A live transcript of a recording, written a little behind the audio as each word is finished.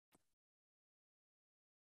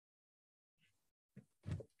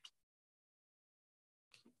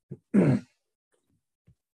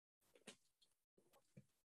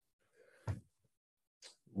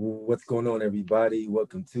What's going on, everybody?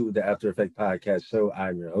 Welcome to the After Effect Podcast Show.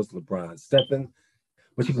 I'm your host, LeBron Steppen,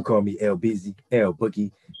 but you can call me LBZ, L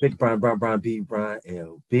Boogie, Big Brian B, Brian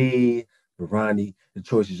LB, Ronnie. The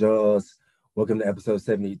choice is yours. Welcome to episode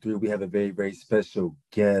 73. We have a very, very special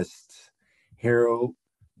guest. Harold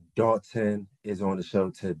Dalton is on the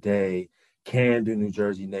show today. Camden, New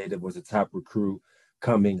Jersey native, was a top recruit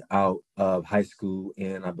coming out of high school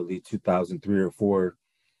in, I believe, 2003 or 4.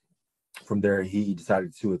 From there, he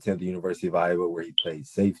decided to attend the University of Iowa, where he played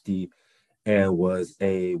safety and was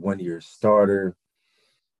a one-year starter.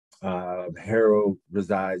 Harold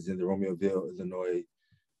resides in the Romeoville, Illinois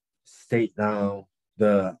state now.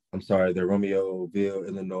 The Romeoville,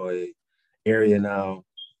 Illinois area now.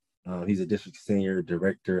 He's a district senior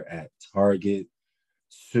director at Target.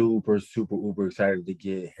 Super uber excited to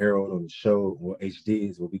get Harold on the show. Well, HD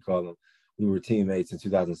is what we call him. We were teammates in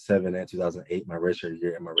 2007 and 2008, my redshirt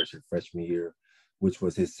year and my redshirt freshman year, which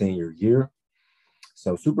was his senior year.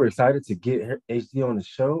 So super excited to get HD on the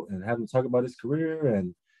show and have him talk about his career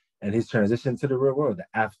and his transition to the real world, the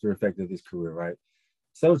after effect of his career, right?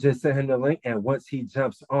 So just send him the link, and once he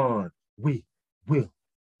jumps on, we will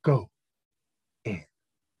go in.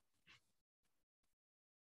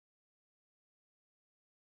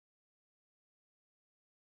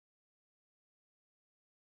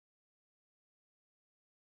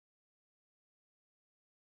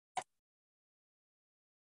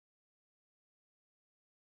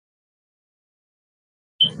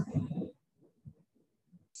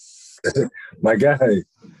 My guy.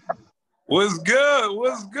 What's good?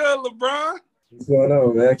 What's good, LeBron? What's going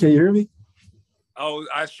on, man? Can you hear me? Oh,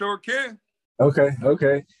 I sure can. Okay.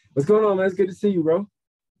 What's going on, man? It's good to see you, bro.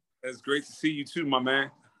 It's great to see you too, my man.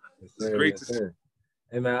 Yes, It's great to see you.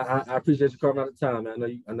 Hey, man, I appreciate you carving out the time,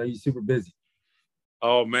 man. I know you're super busy.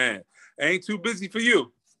 Oh, man. Ain't too busy for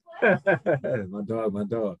you. my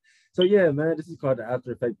dog. So, yeah, man, this is called the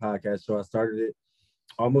After Effect Podcast Show. I started it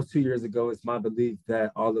almost 2 years ago. It's my belief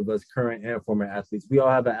that all of us current and former athletes, we all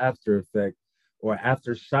have an after effect or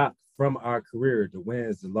aftershock from our career, the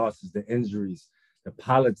wins, the losses, the injuries, the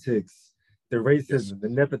politics, the racism, the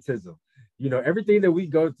nepotism, everything that we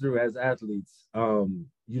go through as athletes. I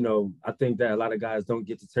think that a lot of guys don't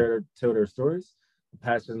get to tell their stories. I'm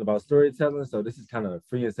passionate about storytelling. So this is kind of a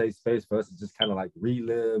free and safe space for us to just kind of like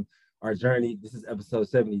relive our journey. This is episode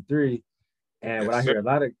 73. And what I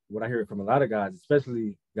hear from a lot of guys,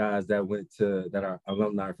 especially guys that are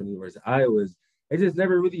alumni from the University of Iowa, is they just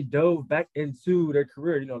never really dove back into their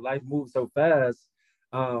career. Life moves so fast.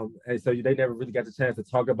 And so they never really got the chance to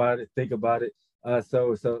talk about it, think about it.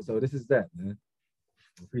 So this is that, man.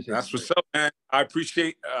 Appreciate That's what's up, man. I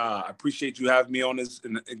appreciate you having me on this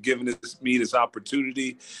and giving me this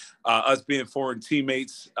opportunity. Us being foreign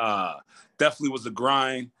teammates definitely was a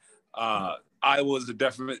grind. I was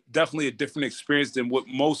definitely a different experience than what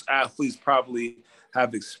most athletes probably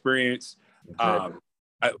have experienced. Exactly.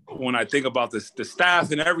 When I think about the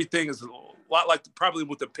staff and everything, is a lot like probably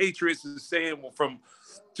what the Patriots is saying from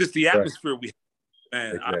just the atmosphere we have.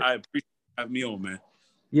 Man, exactly. I appreciate having me on, man.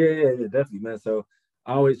 Yeah, definitely, man. So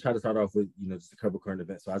I always try to start off with, just a couple current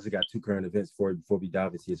events. So I just got 2 current events before we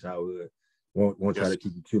dive into your childhood. Won't try to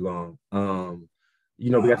keep you too long. We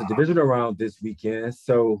got the divisional round this weekend.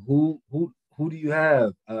 So who do you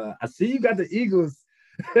have? I see you got the Eagles.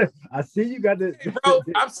 I see you got the. Hey, bro,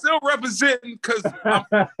 I'm still representing because I'm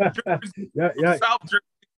South Jersey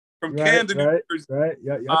from Camden, New Jersey. Right.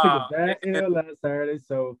 Y'all took a bad L last Saturday.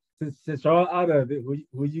 So since y'all out of it,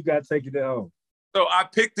 who you got taking it home? So I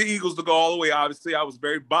picked the Eagles to go all the way. Obviously, I was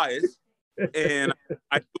very biased, and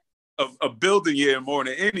I a building year more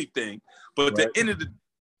than anything. But at the end of the day,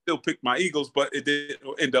 I still picked my Eagles, but it didn't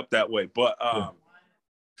end up that way. But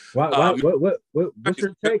what's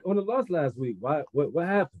your take on the loss last week? What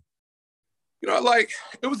happened?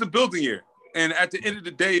 It was a building year, and at the end of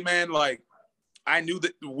the day, man, I knew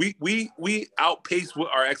that we outpaced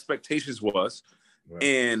what our expectations was,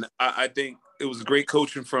 and I think it was great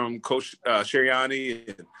coaching from Coach Sirianni,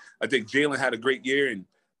 and I think Jalen had a great year, and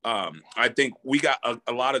I think we got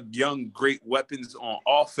a lot of young, great weapons on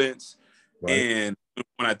offense, and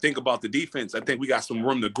when I think about the defense, I think we got some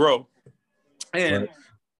room to grow, and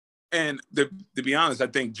to be honest, I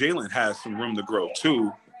think Jalen has some room to grow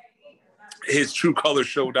too. His true colors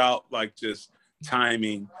showed out, like just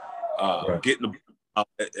timing, getting the ball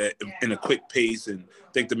in a quick pace, and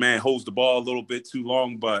I think the man holds the ball a little bit too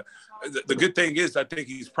long. But the good thing is, I think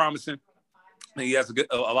he's promising. He has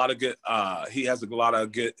a lot of good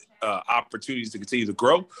opportunities to continue to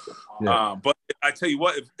grow. But I tell you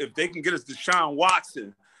what, if they can get us Deshaun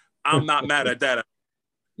Watson, I'm not mad at that.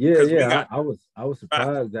 Yeah, Because we yeah. got I was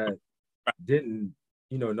surprised that didn't,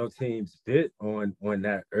 no teams bid on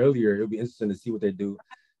that earlier. It'll be interesting to see what they do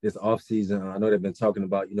this offseason. I know they've been talking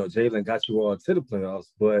about, Jalen got you all to the playoffs,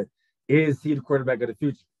 but is he the quarterback of the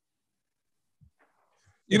future?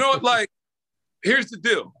 Like, here's the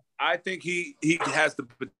deal. I think he has the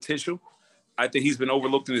potential. I think he's been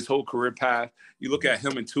overlooked in his whole career path. You look at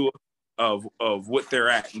him and Tua of what they're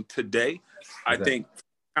at today. I think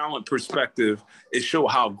talent perspective, it showed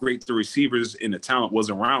how great the receivers and the talent was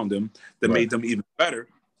around them that made them even better.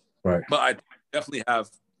 Right. But I definitely have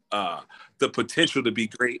the potential to be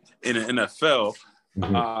great in the NFL.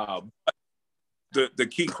 The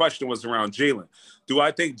key question was around Jalen. Do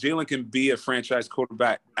I think Jalen can be a franchise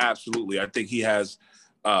quarterback? Absolutely. I think he has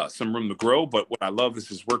some room to grow, but what I love is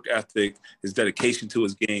his work ethic, his dedication to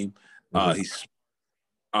his game.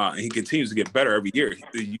 He continues to get better every year.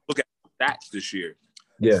 You look at stats this year.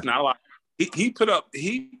 Yeah. It's not a lot. He put up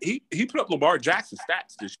Lamar Jackson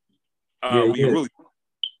stats this year.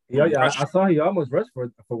 I saw he almost rushed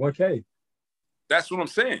for 1K. That's what I'm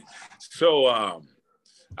saying. So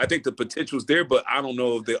I think the potential is there, but I don't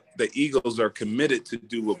know if the Eagles are committed to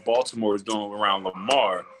do what Baltimore is doing around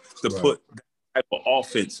Lamar to put that type of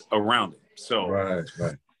offense around him. So right.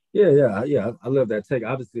 Yeah. I love that take.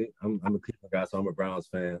 Obviously, I'm a Cleveland guy, so I'm a Browns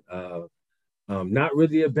fan. Not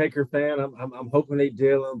really a Baker fan. I'm hoping they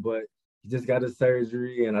deal him, but he just got his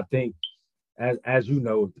surgery, and I think, as you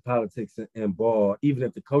know, the politics in ball, even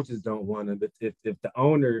if the coaches don't want him, if the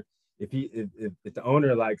owner if the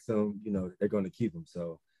owner likes him, they're going to keep him.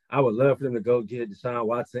 So I would love for them to go get Deshaun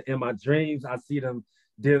Watson. In my dreams, I see them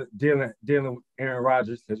dealing with Aaron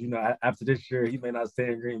Rodgers because after this year he may not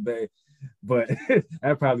stay in Green Bay, but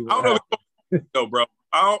that probably I don't know, no, bro.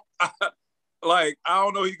 I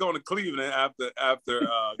don't know he's going to Cleveland after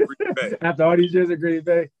Green Bay. After all these years at Green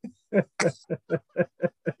Bay.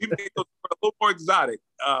 He may go a little more exotic.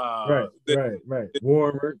 Right.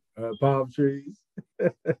 Warmer, palm trees.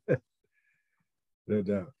 No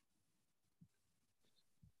doubt.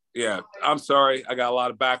 Yeah, I'm sorry. I got a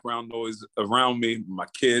lot of background noise around me. My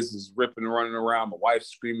kids is ripping and running around. My wife's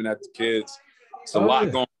screaming at the kids. It's a lot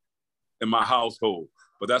going on in my household.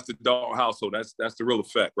 But that's the Dalton household. That's the real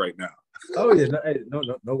effect right now. Oh yeah,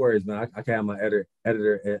 no worries, man. I can have my editor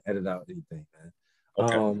edit out anything, man.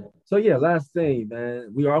 Okay. So yeah, last thing,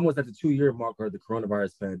 man. We are almost at the 2-year mark of the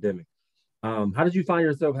coronavirus pandemic. How did you find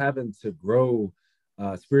yourself having to grow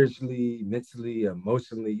spiritually, mentally,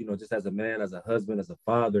 emotionally, just as a man, as a husband, as a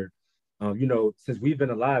father? Since we've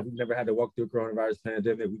been alive, we've never had to walk through a coronavirus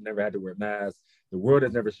pandemic. We've never had to wear masks. The world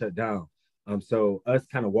has never shut down. So us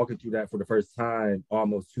kind of walking through that for the first time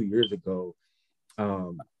almost 2 years ago,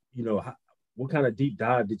 what kind of deep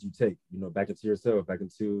dive did you take, back into yourself, back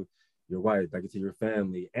into your wife, back into your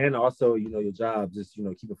family, and also, your job, just,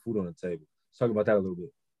 keeping food on the table? Let's talk about that a little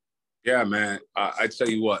bit. Yeah, man. I tell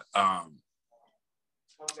you what,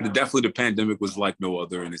 definitely the pandemic was like no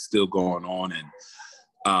other, and it's still going on.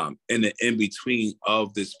 And in the in-between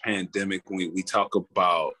of this pandemic, when we talk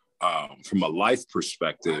about from a life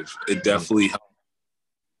perspective, it definitely helped,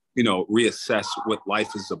 reassess what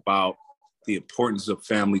life is about, the importance of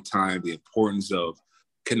family time, the importance of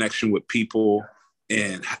connection with people,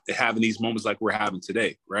 and having these moments like we're having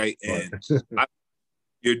today, right? And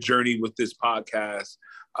your journey with this podcast,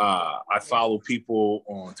 I follow people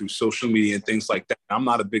through social media and things like that. I'm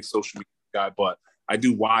not a big social media guy, but I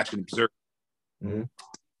do watch and observe. Mm-hmm.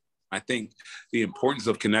 I think the importance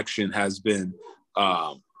of connection has been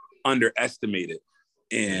underestimated,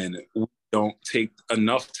 and we don't take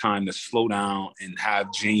enough time to slow down and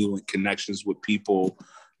have genuine connections with people.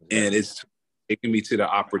 And it's taken me to the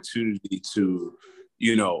opportunity to,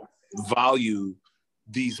 value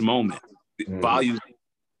these moments, value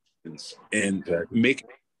and make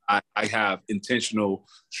I have intentional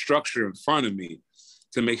structure in front of me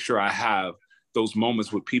to make sure I have those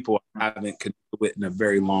moments with people I haven't connected with in a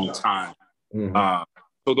very long time.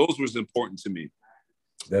 So those was important to me.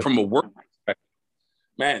 From a work perspective,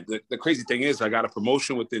 man, the crazy thing is I got a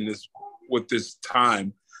promotion with this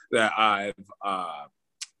time that I've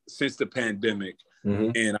since the pandemic,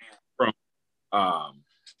 and from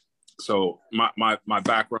so my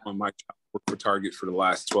background, my job worked for Target for the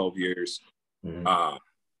last 12 years.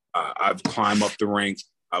 I've climbed up the ranks.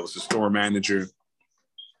 I was a store manager.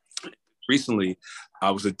 Recently,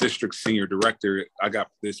 I was a district senior director. I got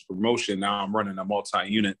this promotion. Now I'm running a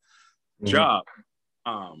multi-unit job.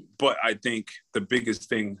 But I think the biggest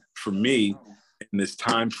thing for me in this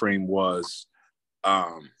time frame was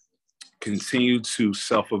continue to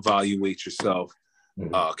self-evaluate yourself,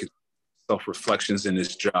 self-reflections in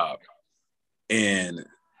this job. And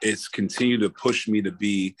it's continued to push me to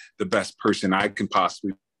be the best person I can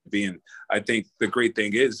possibly be. And I think the great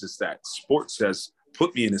thing is that sports has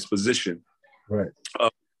put me in this position right.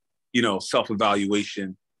 of,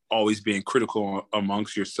 self-evaluation, always being critical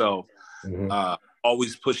amongst yourself,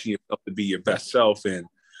 always pushing yourself to be your best self. And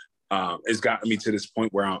it's gotten me to this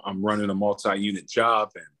point where I'm running a multi-unit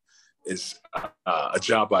job, and it's a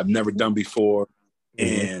job I've never done before.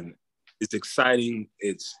 And it's exciting.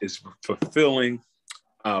 It's fulfilling,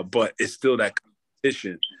 but it's still that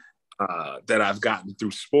competition that I've gotten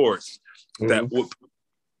through sports that would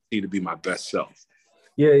need to be my best self.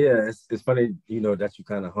 Yeah. It's funny, that you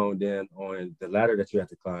kind of honed in on the ladder that you have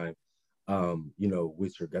to climb,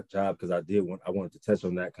 with your job, because I wanted to touch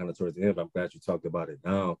on that kind of towards the end, but I'm glad you talked about it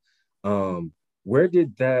now. I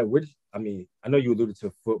know you alluded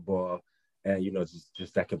to football and,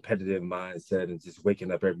 just that competitive mindset and just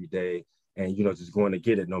waking up every day and, just going to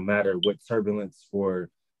get it no matter what turbulence or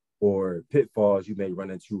pitfalls you may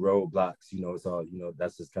run into, roadblocks, it's all,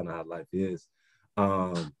 that's just kind of how life is.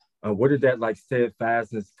 Where did that like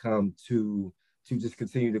steadfastness come to just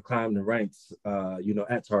continue to climb the ranks,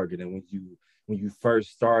 at Target? And when you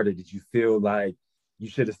first started, did you feel like you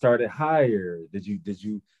should have started higher?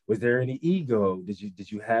 Was there any ego?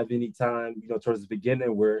 Did you have any time, towards the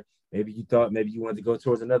beginning where maybe you thought maybe you wanted to go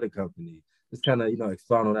towards another company? Just kind of,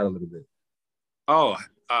 expound on that a little bit. Oh,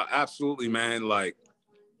 absolutely, man. Like,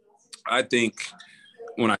 I think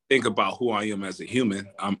when I think about who I am as a human,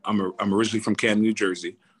 I'm originally from Camden, New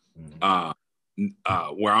Jersey.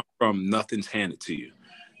 Where I'm from, nothing's handed to you.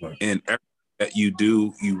 Right. And everything that you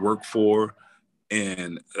do, you work for.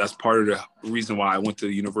 And that's part of the reason why I went to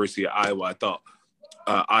the University of Iowa. I thought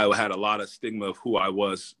Iowa had a lot of stigma of who I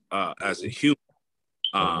was as a human.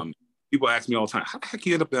 People ask me all the time, how the heck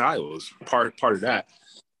you end up in Iowa? It's part of that.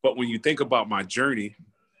 But when you think about my journey,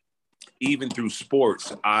 even through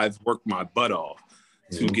sports, I've worked my butt off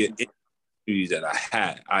to get opportunities that I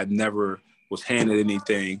had. I never was handed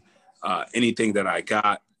anything. Anything that I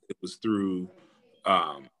got, it was through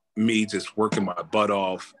me just working my butt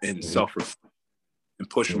off and self-reflection and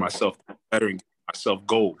pushing myself better and giving myself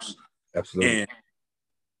goals. Absolutely. And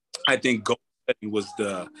I think goal setting was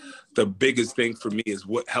the biggest thing for me, is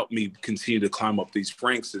what helped me continue to climb up these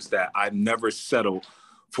ranks, is that I never settled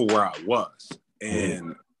for where I was.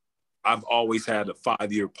 And I've always had a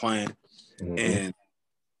 5-year plan. And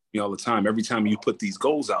all the time, every time you put these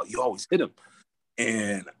goals out, you always hit them.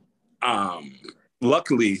 And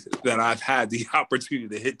luckily that I've had the opportunity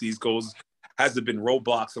to hit these goals. Has there been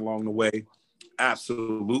roadblocks along the way?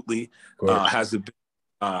 Absolutely. Has there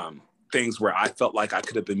been things where I felt like I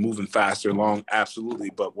could have been moving faster along? Absolutely.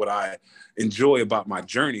 But what I enjoy about my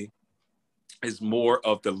journey is more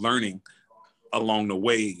of the learning along the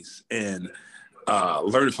ways and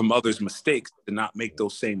learning from others' mistakes to not make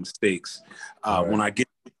those same mistakes when I get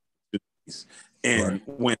these. And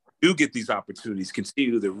when I do get these opportunities,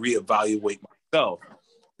 continue to reevaluate myself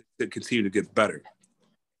to continue to get better.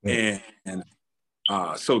 And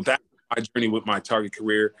so that's my journey with my Target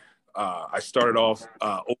career. I started off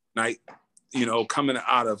overnight, coming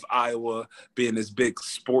out of Iowa, being this big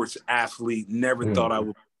sports athlete, never thought I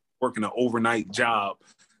would work in an overnight job,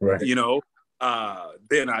 then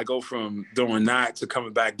I go from doing that to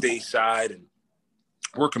coming back dayside and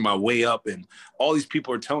working my way up. And all these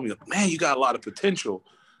people are telling me, man, you got a lot of potential.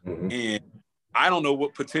 And I don't know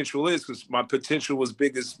what potential is, because my potential was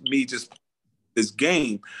big as me just this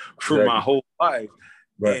game for my whole life.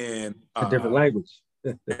 And it's a different language.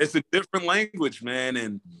 It's a different language, man.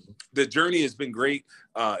 And the journey has been great.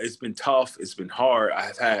 It's been tough. It's been hard.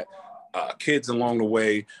 I've had kids along the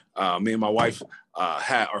way. Me and my wife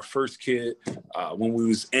had our first kid when we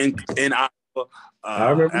was in Iowa. I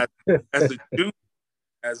remember.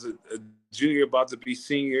 as a junior, about to be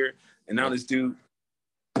senior, and now this dude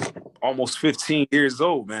almost 15 years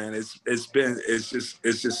old, man. It's just been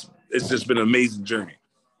an amazing journey.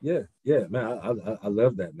 Yeah, man. I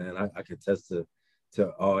love that, man. I can attest to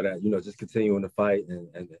all that, just continuing to fight and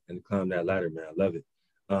climb that ladder, man. I love it.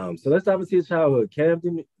 So let's dive into your childhood.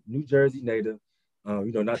 Camden, New Jersey native,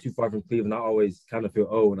 not too far from Cleveland. I always kind of feel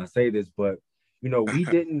old when I say this, but we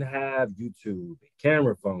didn't have YouTube,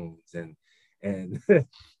 camera phones, and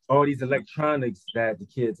all these electronics that the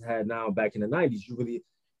kids had now back in the 90s.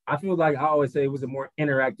 I feel like I always say it was a more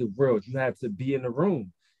interactive world. You had to be in the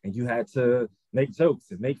room and you had to make jokes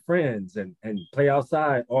and make friends and play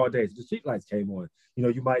outside all day. So the street lights came on.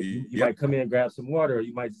 You might come in and grab some water, or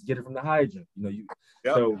you might just get it from the hydrant.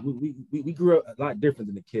 So we grew up a lot different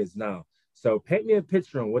than the kids now. So paint me a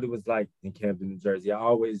picture on what it was like in Camden, New Jersey.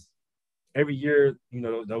 Every year,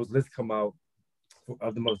 those lists come out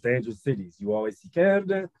of the most dangerous cities. You always see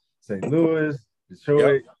Camden, St. Louis, Yep.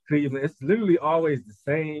 Detroit, Cleveland. It's literally always the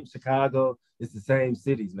same. Chicago. It's the same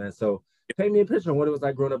cities, man. So paint me a picture of what it was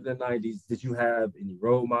like growing up in the 90s. Did you have any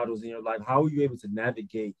role models in your life? How were you able to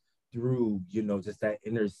navigate through, just that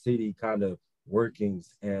inner city kind of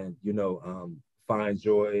workings and, find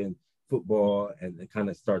joy in football and kind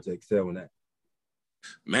of start to excel in that?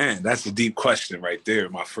 Man, that's a deep question right there,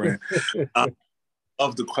 my friend.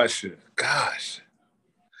 Of the question. Gosh.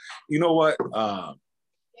 You know what?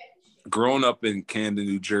 Growing up in Camden,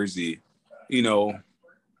 New Jersey,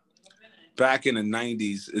 back in the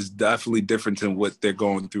 90s is definitely different than what they're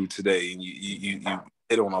going through today. And you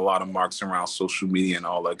hit on a lot of marks around social media and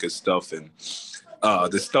all that good stuff. And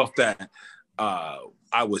the stuff that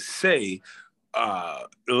I would say,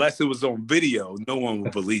 unless it was on video, no one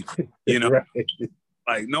would believe it, Right.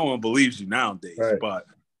 Like no one believes you nowadays. Right. But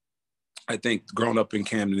I think growing up in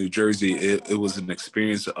Camden, New Jersey, it was an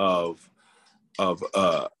experience of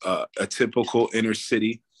a typical inner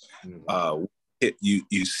city.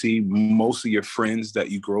 You see most of your friends that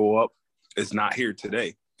you grow up is not here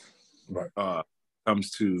today. Right.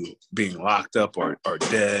 Comes to being locked up or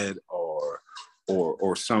dead or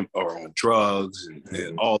on drugs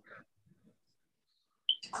and all.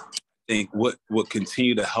 I think what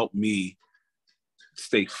continued to help me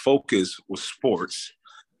stay focused was sports,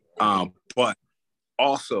 but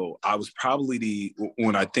also I was probably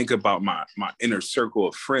when I think about my inner circle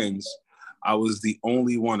of friends, I was the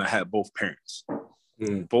only one that had both parents,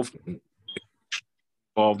 both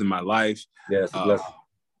involved in my life. Yes,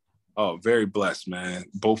 very blessed, man.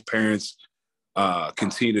 Both parents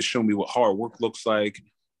continue to show me what hard work looks like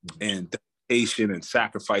and dedication and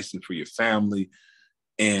sacrificing for your family.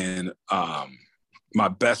 And my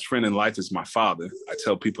best friend in life is my father. I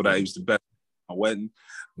tell people that he was the best at my wedding.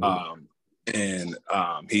 And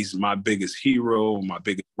he's my biggest hero, my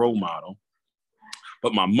biggest role model.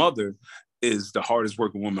 But my mother is the hardest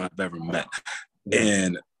working woman I've ever met.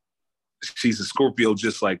 And she's a Scorpio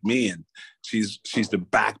just like me. And she's the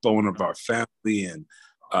backbone of our family. And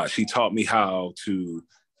she taught me how to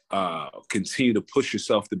continue to push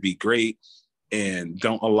yourself to be great and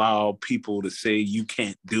don't allow people to say you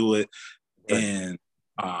can't do it. Right. And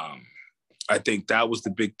I think that was the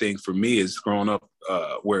big thing for me is growing up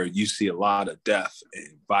where you see a lot of death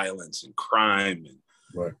and violence and crime.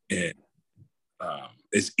 And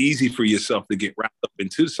it's easy for yourself to get wrapped up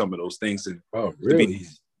into some of those things. And really?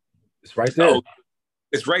 It's right there.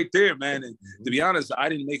 It's right there, man. And to be honest, I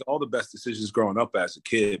didn't make all the best decisions growing up as a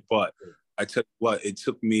kid, but I tell you what, it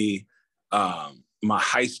took me my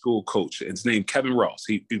high school coach. His name Kevin Ross.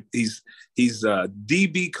 He's a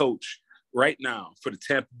DB coach right now for the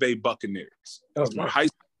Tampa Bay Buccaneers. That's my high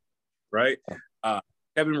school, right?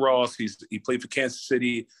 Kevin Ross. He played for Kansas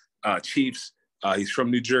City Chiefs. He's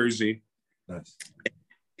from New Jersey. Nice.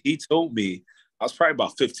 He told me I was probably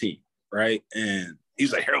about 15, right? And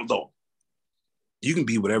he's like, Harold Dalton, you can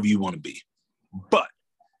be whatever you want to be, but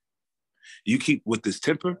you keep with this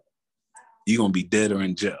temper, you're gonna be dead or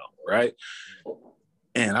in jail, right?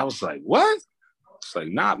 And I was like, what? It's like,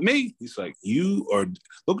 not me. He's like,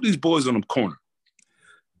 look at these boys on the corner.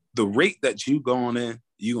 The rate that you going in,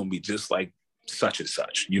 you're gonna be just like such and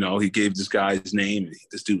such. He gave this guy his name. And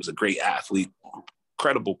this dude was a great athlete,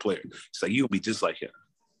 incredible player. It's like, you'll be just like him.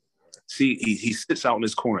 See, he sits out in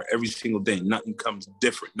his corner every single day. Nothing comes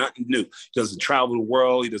different, nothing new. He doesn't travel the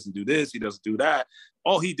world. He doesn't do this. He doesn't do that.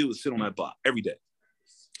 All he do is sit on that block every day.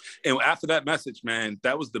 And after that message, man,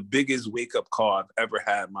 that was the biggest wake-up call I've ever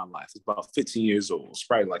had in my life. It's about 15 years old. It's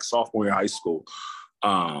probably like sophomore year of high school.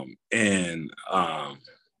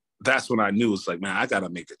 That's when I knew it's like, man, I got to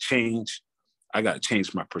make a change. I got to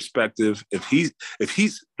change my perspective. If he's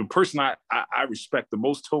the person I respect the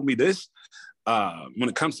most told me this, when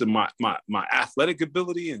it comes to my athletic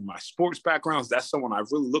ability and my sports backgrounds, that's someone I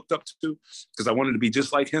really looked up to because I wanted to be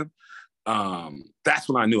just like him. That's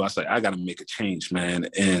when I knew I was like, I got to make a change, man.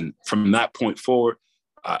 And from that point forward,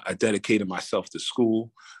 I dedicated myself to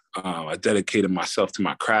school. I dedicated myself to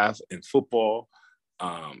my craft and football.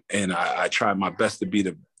 And I tried my best to be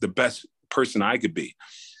the best person I could be.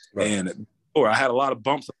 Right. And I had a lot of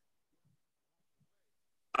bumps.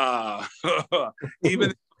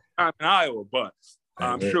 Even in Iowa, but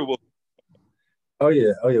I'm sure we'll. Oh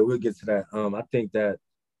yeah, we'll get to that. I think that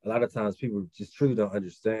a lot of times people just truly don't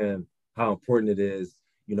understand how important it is.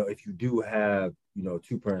 If you do have,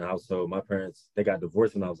 two-parent household. My parents, they got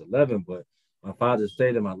divorced when I was 11, but my father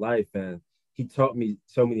stayed in my life and he taught me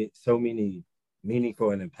so many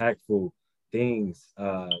meaningful and impactful things.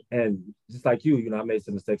 And just like you know, I made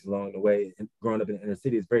some mistakes along the way. And growing up in the inner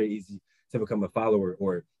city, it's very easy to become a follower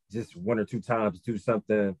or just one or two times do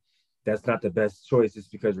something that's not the best choice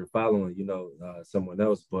just because you're following, you know, someone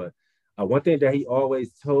else. But one thing that he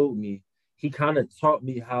always told me, he kind of taught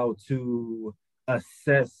me how to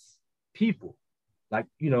assess people, like,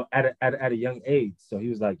 you know, at a young age. So he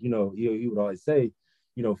was like, you know, he would always say,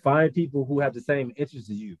 you know, find people who have the same interests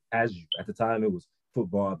as you. At the time, it was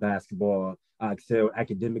football, basketball. I excelled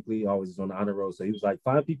academically, always was on the honor roll. So he was like,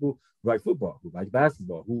 find people who like football, who like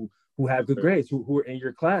basketball, who have good grades, who are in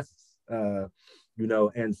your classes. You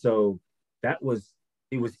know, and so that was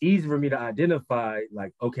it was easy for me to identify,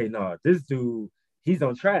 like, okay, no, this dude, he's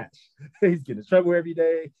on trash. He's getting in trouble every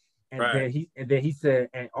day. Right. And then he said,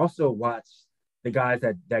 and also watch the guys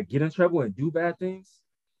that get in trouble and do bad things,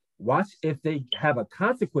 watch if they have a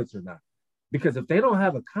consequence or not. Because if they don't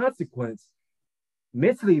have a consequence,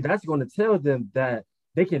 mentally, that's going to tell them that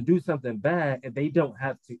they can do something bad and they don't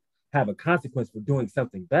have to have a consequence for doing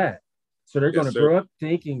something bad. So they're going Yes, to sir. grow up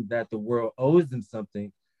thinking that the world owes them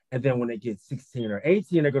something. And then when they get 16 or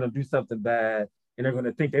 18, they're going to do something bad and they're going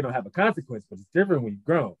to think they don't have a consequence, but it's different when you've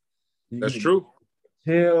grown. That's You true.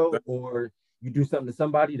 tell or you do something to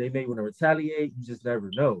somebody, they may want to retaliate. You just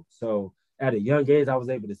never know. So at a young age, I was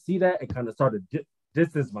able to see that and kind of started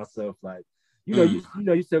distance myself. Like, you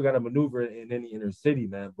know, you still got to maneuver in any inner city,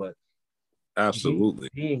 man. But Absolutely.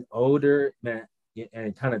 being older, man,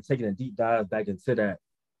 and kind of taking a deep dive back into that,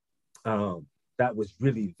 that was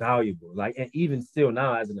really valuable. Like, and even still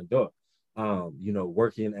now as an adult, you know,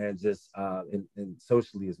 working and just and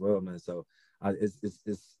socially as well, man. So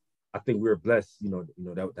it's I think we're blessed,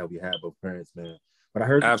 that we have both parents, man. But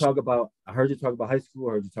Absolutely. I heard you talk about high school.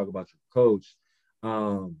 I heard you talk about your coach.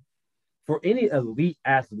 Um, for any elite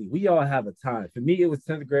athlete, we all have a time. For me, it was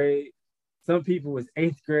 10th grade. Some people was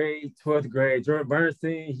 8th grade, 12th grade. Jordan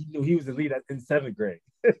Bernstein, he knew he was elite in 7th grade.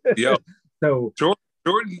 Yo, So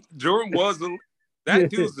Jordan was yeah, that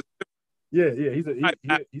dude's a yeah,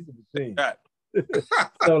 he's a machine.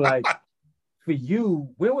 So like for you,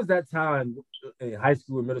 when was that time in high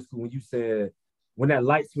school or middle school when you said when that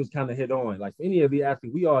light switch kind of hit on? Like for any of the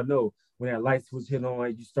athletes, we all know when that light switch hit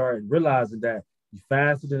on, you start realizing that you're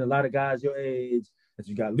faster than a lot of guys your age, that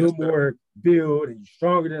you got a yes, little sir. more build, and you're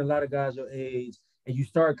stronger than a lot of guys your age, and you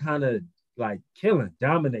start kind of like killing,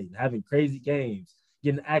 dominating, having crazy games,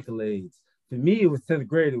 getting accolades. For me, it was 10th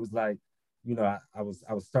grade. It was like, I was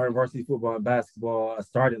starting varsity football and basketball. I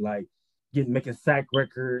started like making sack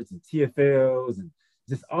records and TFLs and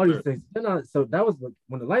just all these Sir. things. So that was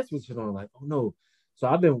when the lights was on. Like, oh no! So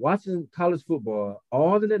I've been watching college football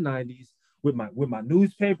all in the '90s with my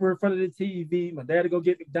newspaper in front of the TV. My dad would go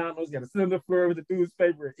get McDonald's, got to sit on the floor with the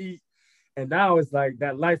newspaper and eat. And now it's like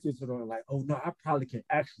that light switch on. Like, oh no, I probably can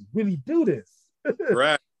actually really do this.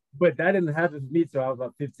 Right. But that didn't happen for me till I was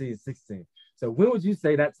about 15, 16. So when would you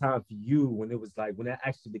say that time for you when it was like when that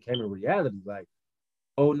actually became a reality? Like,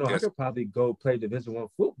 oh no, I Yes. could probably go play Division I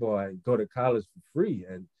football and go to college for free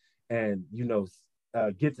and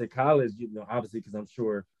get to college. Obviously because I'm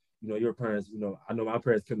sure your parents. I know my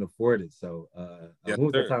parents couldn't afford it. So Yes, when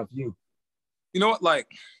was that sir. time for you? You know what?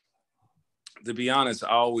 Like, to be honest, I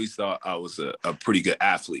always thought I was a pretty good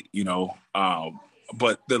athlete,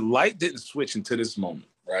 but the light didn't switch until this moment,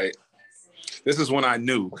 right? This is when I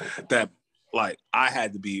knew that, like, I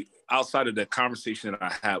had to be outside of that conversation that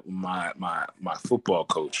I had with my football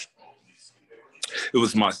coach. It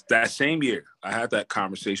was that same year I had that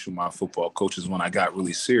conversation with my football coaches when I got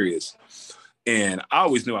really serious. And I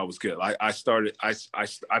always knew I was good. I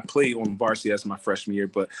played on varsity as my freshman year,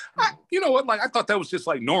 but you know what? Like, I thought that was just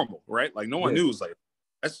like normal, right? Like, no one Yeah. knew. It was like,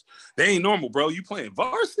 they ain't normal, bro. You playing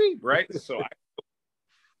varsity, right?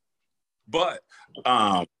 But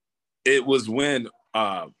it was when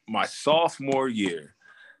my sophomore year,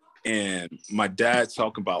 and my dad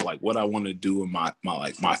talking about like what I want to do in my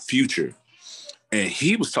future. And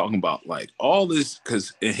he was talking about like all this,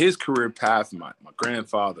 because in his career path, my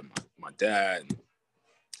grandfather, my dad,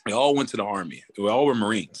 they all went to the Army. We all were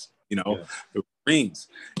Marines, Yeah. they were Marines.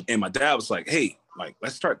 And my dad was like, hey, like,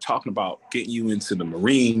 let's start talking about getting you into the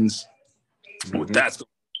Marines, what that's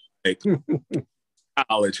like,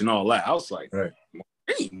 college and all that. I was like, Right.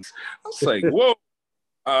 Marines? I was like, whoa.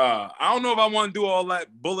 I don't know if I want to do all that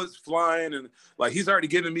bullets flying, and like he's already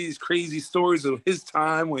giving me these crazy stories of his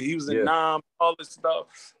time when he was in Yeah. Nam, all this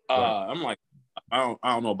stuff. Right. I'm like, I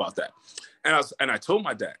don't know about that. And I told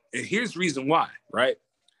my dad, and here's the reason why, right?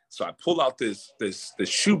 So I pull out this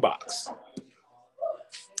shoebox,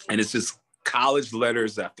 and it's just college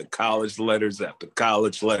letters after college letters after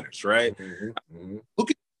college letters, right? Mm-hmm. Mm-hmm.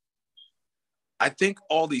 Look at I think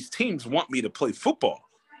all these teams want me to play football.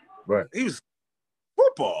 Right. He was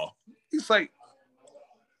football. He's like,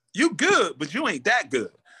 you good, but you ain't that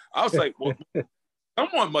good. I was like, well,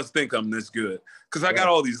 someone must think I'm this good because I got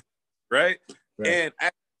all these, right? And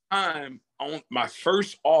at the time, my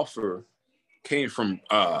first offer came from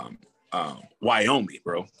Wyoming,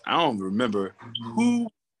 bro. I don't remember who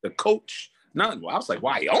the coach. None. I was like,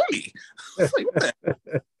 Wyoming. I was like, what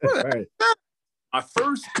the My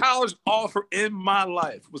first college offer in my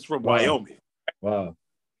life was from Wyoming. Wow.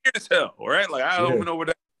 As hell, right? Like I don't even know where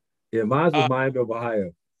that. Yeah, mine's was Miami of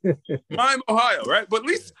Ohio. Miami, Ohio, right? But at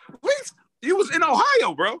least you was in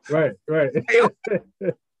Ohio, bro. Right. Right.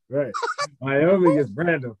 Wyoming is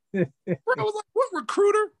random. Bro, I was like, what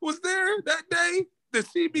recruiter was there that day to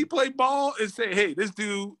see me play ball and say, hey, this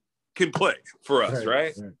dude can play for us,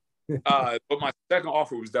 right? But my second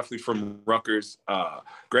offer was definitely from Rutgers.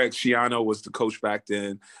 Greg Schiano was the coach back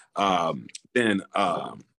then. Then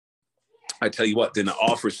I tell you what, then the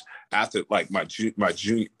offers after like my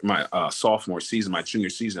sophomore season, my junior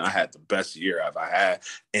season, I had the best year I've had,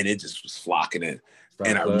 and it just was flocking in.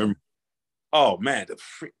 And I remember, oh man, the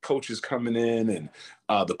coaches coming in, and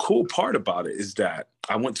the cool part about it is that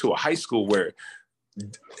I went to a high school where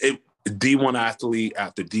D1 athlete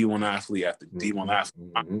after D1 athlete after D1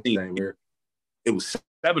 athlete. It was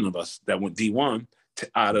 7 of us that went D1.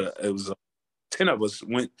 It was 10 of us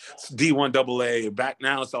went D1 AA. Back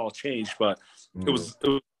now it's all changed, but it was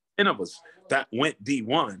 10 of us that went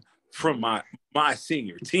D1 from my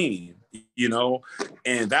senior team, you know,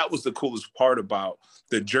 and that was the coolest part about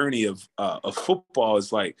the journey of football.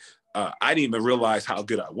 Is like I didn't even realize how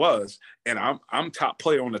good I was, and I'm top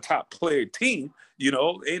player on the top player team. You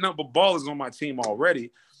know, ain't nothing but ballers on my team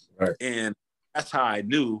already, and that's how I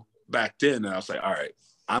knew back then. And I was like, all right,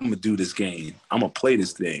 I'm gonna do this game. I'm gonna play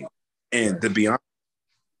this thing. And to be honest,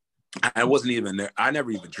 I wasn't even there. I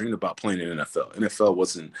never even dreamed about playing in the NFL. NFL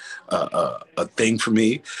wasn't a thing for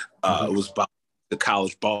me. It was about the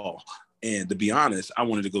college ball. And to be honest, I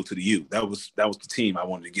wanted to go to the U. That was the team I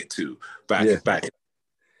wanted to get to back.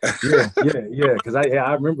 Because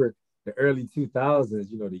I remember the early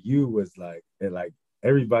 2000s. You know, the U was like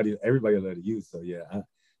everybody loved the U. So yeah,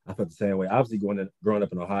 I felt the same way. Obviously, growing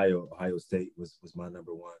up in Ohio State was my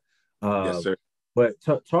number one. Yes, sir. But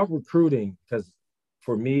talk recruiting, because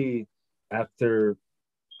for me, after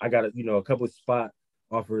I got a couple of spot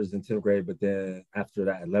offers in 10th grade, but then after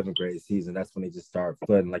that 11th grade season, that's when they just started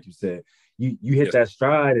flooding. Like you said, you hit that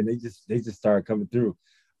stride, and they just started coming through.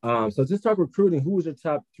 So just talk recruiting. Who was your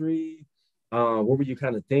top 3? What were you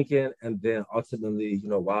kind of thinking? And then ultimately,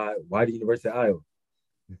 why the University of Iowa?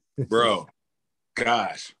 Bro,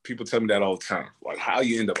 gosh, people tell me that all the time. Like, how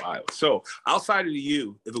you end up Iowa? So outside of the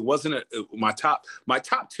U, if it wasn't my top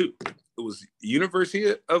 2, it was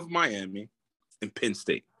University of Miami and Penn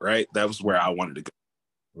State. Right, that was where I wanted to go.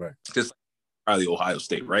 Right, just probably Ohio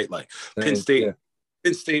State. Right, like Penn State. Yeah.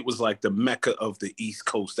 Penn State was like the mecca of the East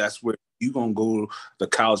Coast. That's where you gonna go to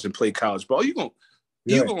college and play college ball. You gonna go.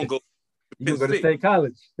 You're gonna go to state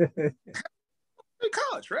college.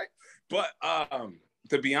 College, right? But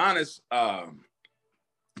to be honest,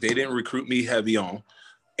 they didn't recruit me heavy on,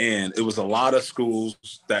 and it was a lot of schools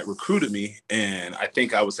that recruited me, and I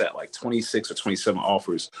think I was at like 26 or 27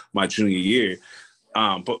 offers my junior year.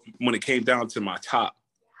 But when it came down to my top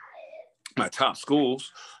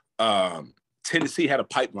schools, Tennessee had a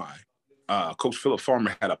pipeline. Coach Philip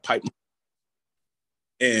Farmer had a pipeline,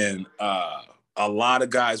 and a lot of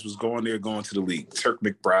guys was going to the league. Turk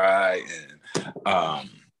McBride and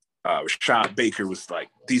Rashad Baker was like,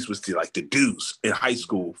 these was the dudes in high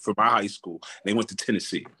school for my high school. They went to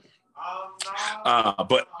Tennessee.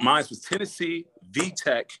 But mine was Tennessee,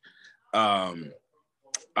 VTech,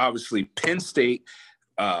 obviously Penn State,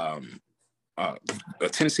 Tennessee,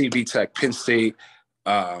 VTech, Penn State,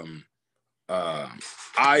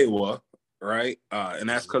 Iowa, right? And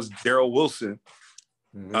that's because Daryl Wilson,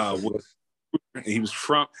 he was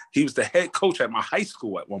the head coach at my high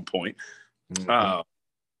school at one point.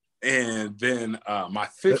 And then my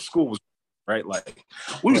 5th school was right. Like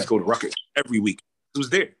we used to go to Rutgers every week. It was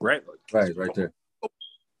there, right? Like, right there.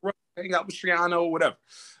 Hang out with Triano or whatever.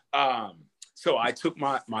 So I took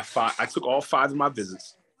I took all 5 of my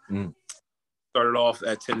visits. Started off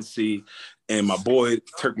at Tennessee, and my boy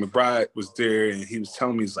Turk McBride was there, and he was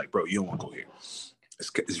telling me, he's like, bro, you don't want to go here. It's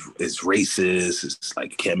racist. It's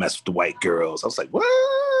like you can't mess with the white girls. I was like, what?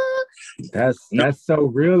 That's so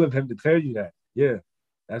real of him to tell you that. Yeah,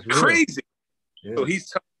 that's real. Crazy. Yeah. So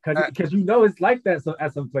he's because it's like that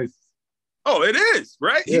at some places. Oh, it is,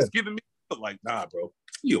 right? Yeah. He's giving me like, nah, bro,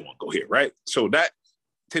 you don't want to go here, right? So that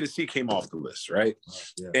Tennessee came off the list, right?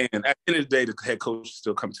 Yeah. And at the end of the day, the head coach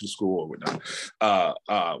still come to the school or whatnot.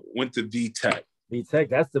 Went to VTech. VTech,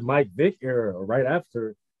 that's the Mike Vick era, right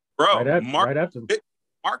after. Bro, right after.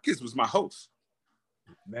 Marcus was my host.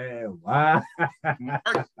 Man, wow.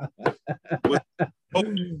 Marcus was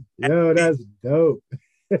Yo, that's dope.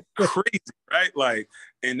 crazy, right? Like,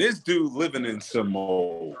 and this dude living in some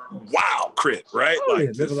old wow crib, right? Oh, like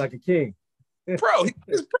yeah, living like a king. bro, he's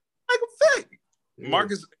like a thing. Yeah.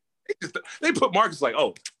 Marcus, they put Marcus like,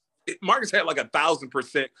 Marcus had like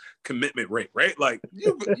 1,000% commitment rate, right? Like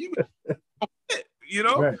you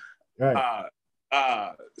know? Right.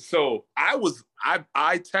 So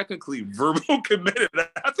I technically verbal committed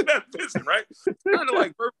after that visit, right? Kind of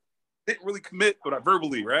like didn't really commit, but I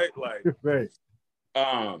verbally, right? Like, right.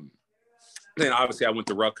 Then obviously I went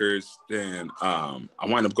to Rutgers. Then I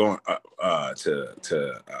wound up going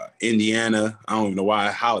to Indiana. I don't even know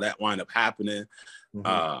how that wound up happening.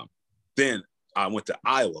 Mm-hmm. Then I went to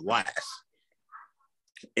Iowa last,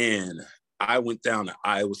 and I went down to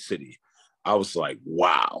Iowa City. I was like,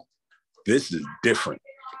 wow, this is different.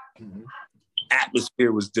 Mm-hmm.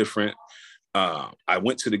 Atmosphere was different. I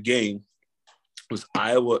went to the game. It was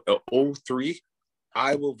Iowa 03,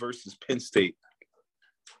 Iowa versus Penn State.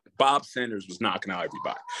 Bob Sanders was knocking out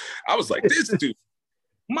everybody. I was like, this dude,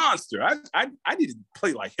 monster. I need to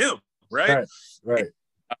play like him, right? Right.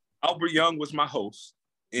 Albert Young was my host,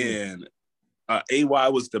 and AY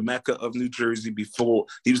was the Mecca of New Jersey before.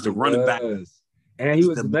 He was the running back. And he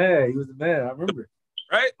was the man. He was the man. I remember.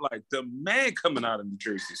 Right? Like the man coming out of New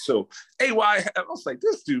Jersey. So AY, I was like,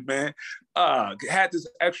 this dude, man, had this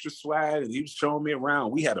extra swag, and he was showing me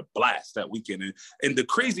around. We had a blast that weekend. And the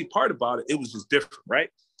crazy part about it, it was just different,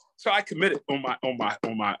 right? So I committed on my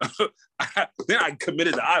then I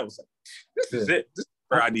committed to Iowa. I was like, this is it. This is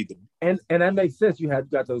where I need to be. And that makes sense. You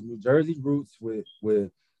got those New Jersey roots with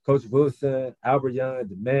Coach Wilson, Albert Young,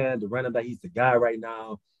 the man, the running back. He's the guy right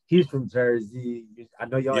now. He's from Jersey. I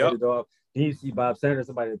know y'all hit it off. Then you see Bob Sanders,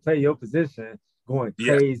 somebody to play your position, going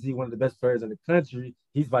crazy, one of the best players in the country.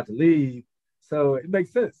 He's about to leave. So it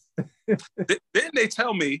makes sense. Then they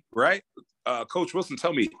tell me, right? Coach Wilson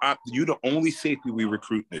tell me, you're the only safety we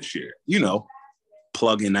recruit this year. You know,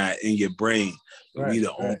 plugging that in your brain. Right, you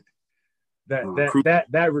know,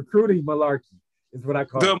 that recruiting malarkey is what I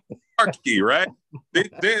call the malarkey, right?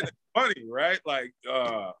 They're funny, right? Like,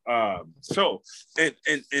 so and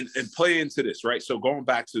play into this, right? So going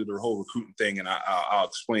back to the whole recruiting thing, and I'll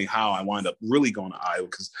explain how I wound up really going to Iowa,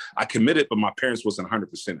 because I committed, but my parents wasn't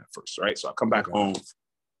 100% at first, right? So I come back home.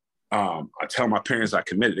 I tell my parents I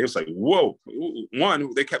committed. It was like, whoa.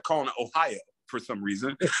 One, they kept calling it Ohio for some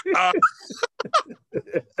reason.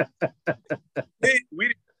 They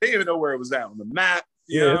didn't even know where it was at on the map.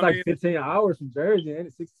 Yeah, it's like 15 hours from Jersey,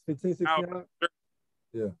 ain't it? 16 hours?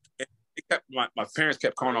 Yeah. My parents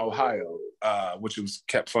kept calling Ohio, which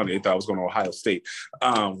kept funny. They thought I was going to Ohio State,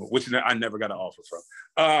 which I never got an offer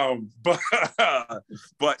from.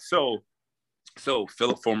 But so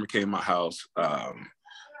Philip Former came to my house.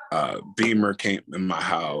 Beamer came in my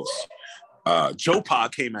house. Joe Pa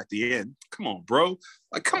came at the end. Come on, bro.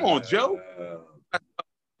 Like, come on, Joe.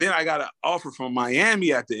 Then I got an offer from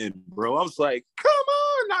Miami at the end, bro. I was like, come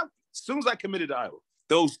on. Now, as soon as I committed to Iowa,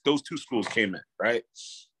 those two schools came in, right?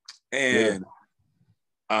 And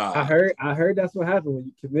I heard that's what happened when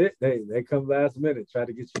you commit. They come last minute, try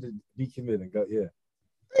to get you to decommit and go. Yeah.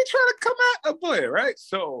 They try to come at a player, right?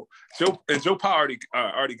 So Joe Pa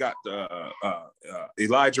already got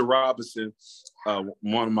Elijah Robinson,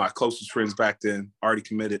 one of my closest friends back then, already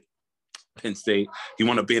committed Penn State. He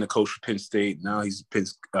wound up being a coach for Penn State. Now he's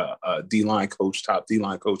Penn's D-line coach, top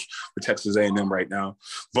D-line coach for Texas A&M right now.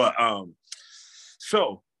 But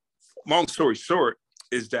so long story short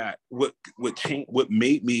is that what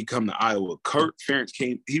made me come to Iowa, Kurt Ferentz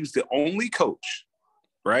came. He was the only coach,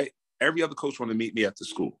 right? Every other coach wanted to meet me at the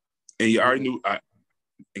school. And you already knew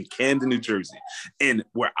in Camden, New Jersey. And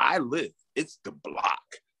where I live, it's the block.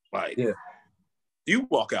 Like, you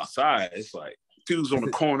walk outside, it's like dudes on the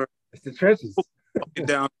corner. It's the trenches. Walking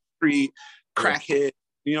down the street, crackhead,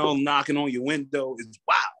 knocking on your window. It's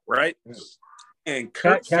wild, right? Yeah. And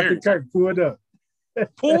Captain Kirk pulled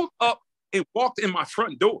up and walked in my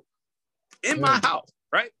front door, in my house,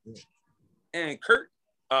 right? Yeah. And Kurt,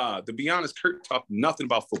 to be honest, Kurt talked nothing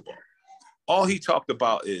about football. All he talked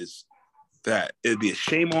about is that it'd be a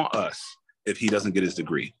shame on us if he doesn't get his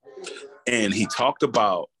degree. And he talked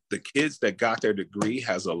about the kids that got their degree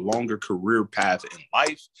has a longer career path in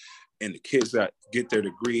life. And the kids that get their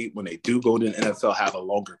degree, when they do go to the NFL, have a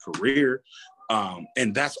longer career.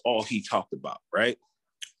 And that's all he talked about, right?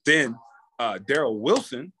 Then Daryl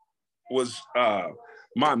Wilson was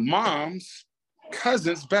my mom's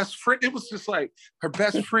cousin's best friend. It was just like her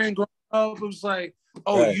best friend growing up. It was like,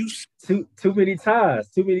 oh, right. too many ties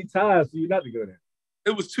for you not to go there.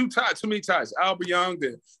 It was too many ties. Albert Young,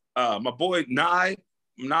 my boy Nye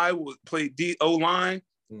played D-O line.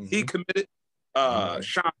 Mm-hmm. He committed.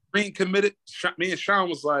 Sean Green committed. Me and Sean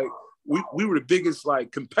was like, we were the biggest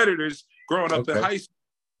like competitors growing up in high school.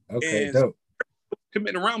 Okay, and dope.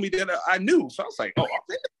 Committing around me that I knew. So I was like, oh,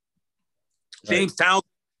 James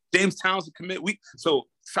Townsend commit. So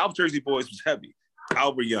South Jersey boys was heavy.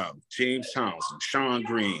 Albert Young, James Townsend, Sean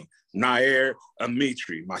Green, Nair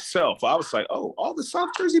Amitri, myself. I was like, oh, all the South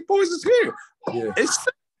Jersey boys is here. Yeah.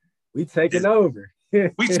 We taking over.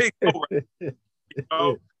 We take over. You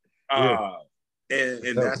know?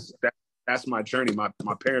 And that's my journey. My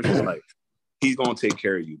parents was like, he's gonna take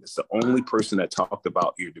care of you. It's the only person that talked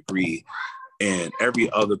about your degree. And every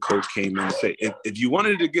other coach came in and said, if you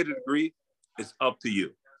wanted to get a degree, it's up to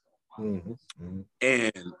you. Mm-hmm. Mm-hmm.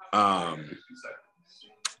 And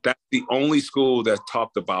that's the only school that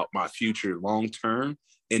talked about my future long term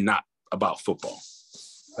and not about football.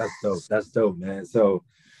 That's dope, man. So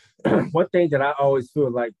one thing that I always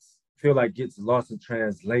feel like gets lost in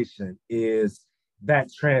translation is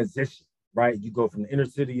that transition, right? You go from the inner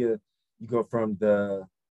city, you go from the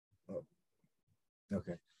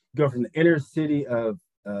inner city of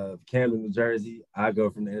Camden, New Jersey. I go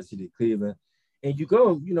from the inner city of Cleveland, and you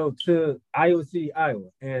go, to Iowa City, Iowa.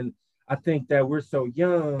 And I think that we're so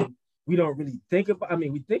young, we don't really think about. I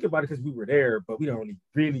mean, we think about it because we were there, but we don't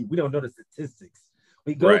know the statistics.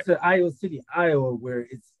 We go to Iowa City, Iowa, where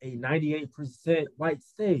it's a 98% white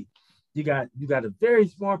state. You got a very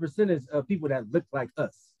small percentage of people that look like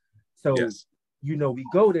us. So, we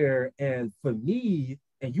go there, and for me,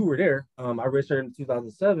 and you were there, I redshirted in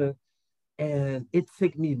 2007, and it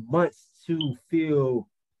took me months to feel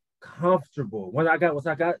comfortable. Once I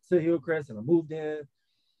got to Hillcrest and I moved in,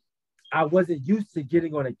 I wasn't used to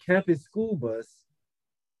getting on a campus school bus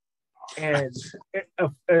and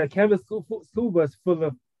a campus school bus full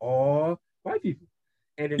of all white people,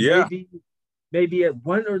 and then maybe at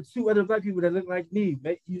one or two other black people that look like me,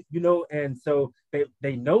 and so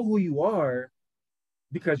they know who you are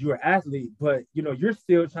because you're an athlete, but you're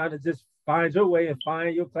still trying to just find your way and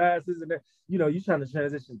find your classes, and you're trying to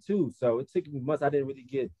transition too. So it took me months. I didn't really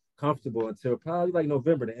get comfortable until probably like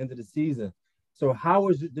November, the end of the season. So how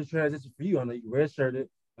was the transition for you? I know you redshirted,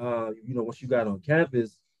 once you got on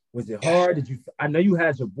campus. Was it hard? I know you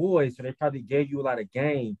had your boys, so they probably gave you a lot of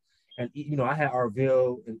game. And, I had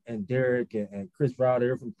Arville and Derek and Chris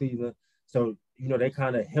Browder from Cleveland. So, they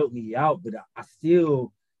kind of helped me out, but I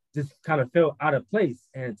still just kind of felt out of place.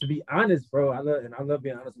 And to be honest, bro, I love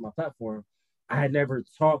being honest on my platform. I had never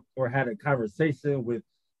talked or had a conversation with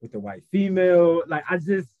a white female. Like,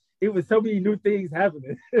 it was so many new things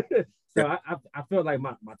happening. So I felt like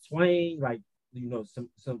my twang, like,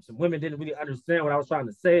 some women didn't really understand what I was trying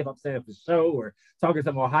to say, if I'm saying for show or talking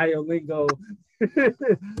some Ohio lingo.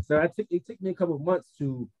 So it took me a couple of months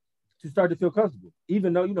to start to feel comfortable,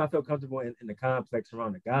 even though, I felt comfortable in the complex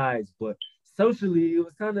around the guys, but socially it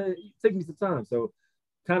took me some time. So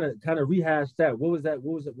kind of rehash that. What was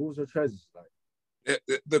your transition like?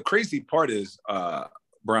 The crazy part is,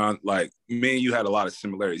 Brian, like, me and you had a lot of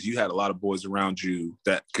similarities. You had a lot of boys around you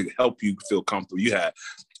that could help you feel comfortable. You had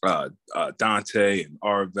Dante and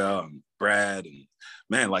Arvell and Brad, and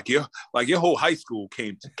man, like your whole high school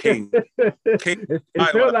came. It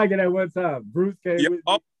felt like it at one time. Bruce came with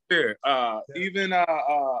me. There. Even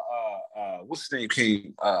what's his name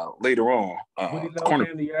came later on. Came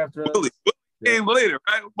the year after us. Willie came later,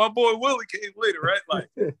 right? My boy Willie came later, right?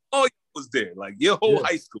 Like all was there, like your whole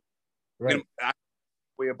high school. Right. And I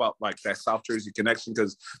way about like that South Jersey connection,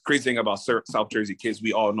 because crazy thing about South Jersey kids,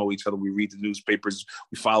 we all know each other. We read the newspapers,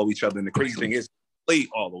 we follow each other, and the crazy thing is, played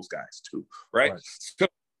all those guys too, right? So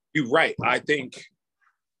you're right. I think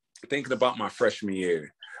thinking about my freshman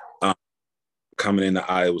year, coming into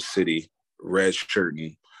Iowa City,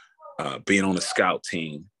 redshirting, being on the scout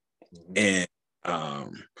team, and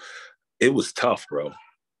it was tough, bro.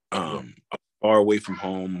 Far away from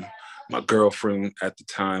home. My girlfriend at the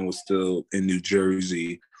time was still in New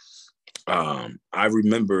Jersey. I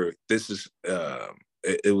remember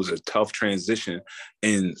it was a tough transition,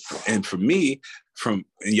 and for me, and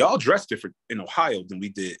y'all dress different in Ohio than we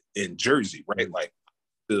did in Jersey, right? Like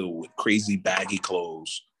still with crazy baggy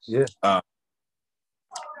clothes,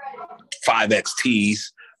 5X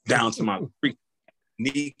tees down to my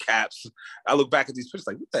kneecaps. I look back at these pictures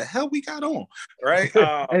like, what the hell we got on, right?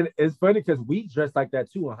 And it's funny because we dressed like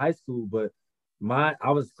that too in high school, but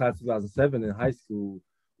I was class 2007 in high school.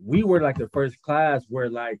 We were like the first class where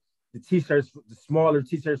like the t-shirts, the smaller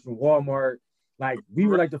t-shirts from Walmart. Like we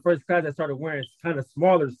were like the first class that started wearing kind of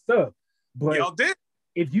smaller stuff. But y'all did.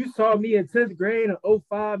 If you saw me in 10th grade in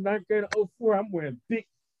 05, 9th grade in 04, I'm wearing big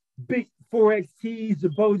 4X tees,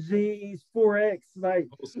 Jabot jeans, 4X. Like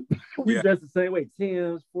we dressed the same way,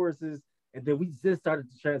 Tim's, Forces. And then we just started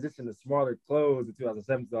to transition to smaller clothes in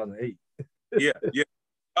 2007, 2008. Yeah.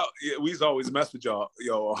 Oh, yeah, we used to always mess with y'all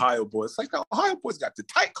Ohio boys. It's like the Ohio boys got the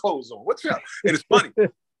tight clothes on. What's y'all? And it's funny.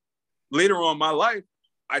 Later on in my life,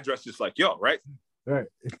 I dressed just like y'all, right? Right.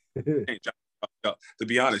 To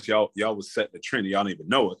be honest, y'all was setting the trend. Y'all don't even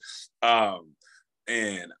know it.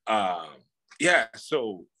 Yeah,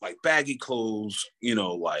 so like baggy clothes,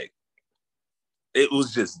 like it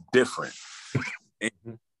was just different.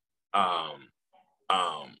 And,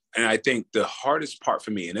 and I think the hardest part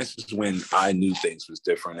for me, and this is when I knew things was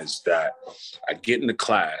different, is that I get into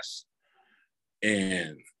class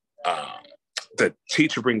and the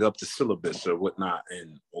teacher bring up the syllabus or whatnot,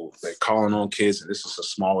 and they're calling on kids, and this is a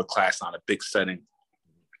smaller class, not a big setting,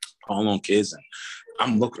 calling on kids, and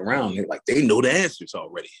I'm looking around, and like they know the answers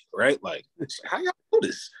already, right? Like, how y'all know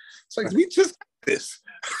this? It's like, we just got this.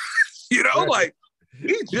 Right. Like,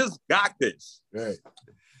 we just got this. Right.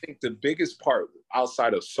 I think the biggest part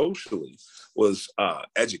outside of socially was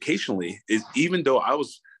educationally, is even though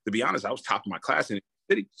to be honest, I was top of my class in the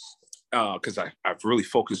city, because I've really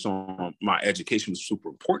focused on my education was super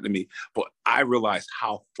important to me, but I realized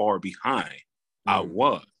how far behind I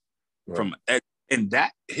was from ed, and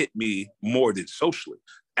that hit me more than socially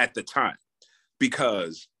at the time,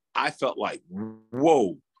 because I felt like,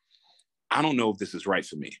 whoa, I don't know if this is right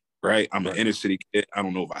for me, right? I'm an inner city kid. I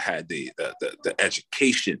don't know if I had the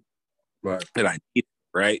education that I needed,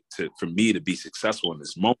 right, for me to be successful in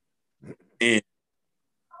this moment. And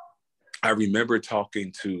I remember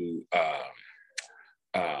talking to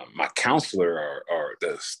my counselor or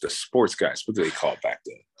the sports guys. What do they call it back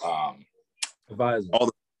then? Advisors. All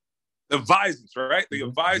the advisors, right? The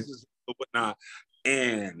advisors and whatnot.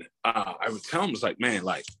 And I would tell them, it's like, man,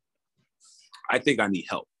 like, I think I need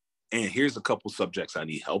help. And here's a couple subjects I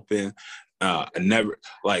need help in. I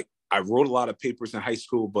wrote a lot of papers in high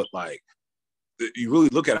school, but like, you really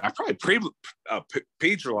look at it, I probably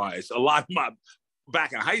plagiarized a lot of my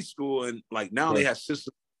back in high school, and like now they have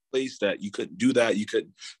systems in place that you couldn't do that. You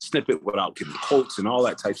couldn't snip it without giving quotes and all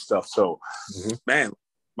that type of stuff. So, man,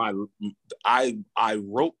 I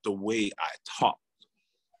wrote the way I taught,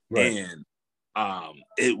 and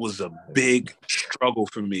it was a big struggle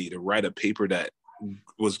for me to write a paper that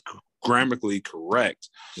was grammatically correct.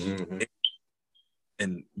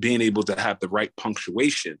 And being able to have the right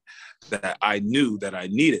punctuation that I knew that I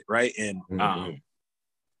needed, right? And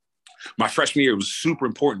my freshman year was super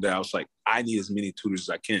important that I was like, I need as many tutors as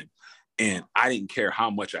I can. And I didn't care how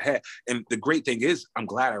much I had. And the great thing is, I'm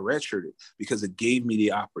glad I redshirted, because it gave me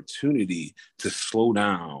the opportunity to slow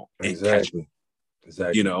down and catch up.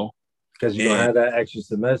 Exactly. Because you're going to have that extra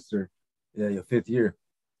semester. Yeah, your fifth year.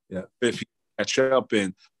 Yeah. If you catch up.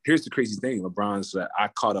 And here's the crazy thing, LeBron, is that I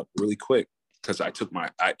caught up really quick, because I took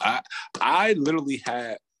I literally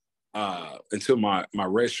had until my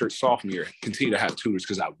red shirt sophomore year, continue to have tutors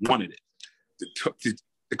because I wanted it.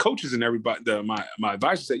 The coaches and everybody, my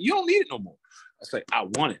advisor said, you don't need it no more. I said, I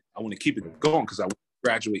want it. I want to keep it going because I want to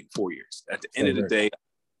graduate in 4 years. At the end of the day,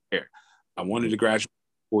 I wanted to graduate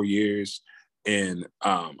in 4 years. And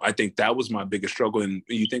I think that was my biggest struggle. And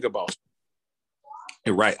when you think about,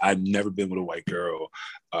 you're right, I've never been with a white girl,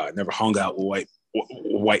 never hung out with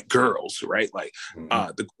white girls, right? Like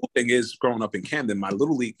the cool thing is, growing up in Camden, my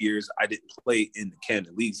little league years, I didn't play in the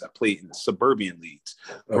Camden leagues. I played in the suburban leagues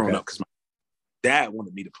growing up, because my dad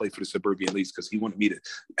wanted me to play for the suburban leagues because he wanted me to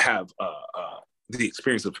have the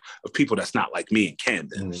experience of people that's not like me in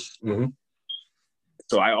Camden.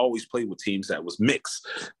 So I always played with teams that was mixed.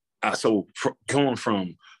 So going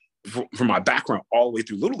from my background all the way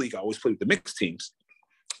through little league, I always played with the mixed teams.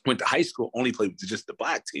 Went to high school, only played with just the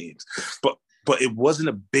black teams. But it wasn't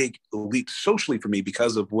a big leap socially for me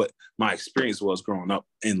because of what my experience was growing up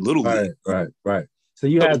in little league. Right. So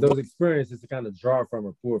you had those experiences to kind of draw from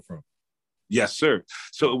or pull from. Yes, sir.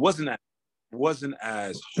 So it wasn't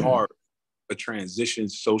as hard a transition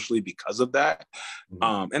socially because of that.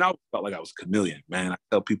 And I felt like I was a chameleon, man. I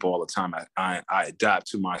tell people all the time, I adapt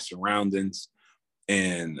to my surroundings,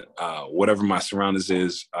 and whatever my surroundings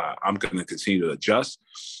is, I'm going to continue to adjust.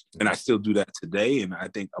 And I still do that today. And I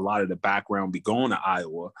think a lot of the background, going to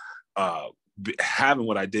Iowa, having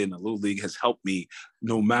what I did in the Little League has helped me,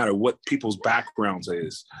 no matter what people's backgrounds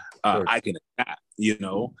is, I can adapt,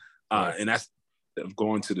 and that's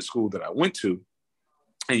going to the school that I went to.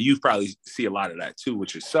 And you probably see a lot of that too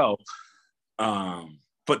with yourself.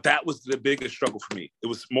 But that was the biggest struggle for me. It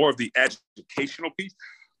was more of the educational piece.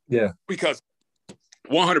 Yeah. Because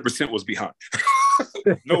 100% was behind.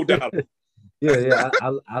 No doubt. Yeah.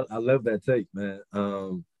 I love that take, man.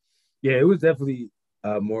 Yeah, it was definitely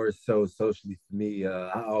more so socially for me.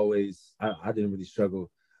 I didn't really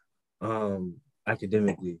struggle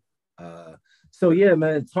academically. So yeah,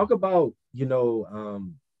 man, talk about,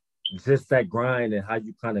 just that grind and how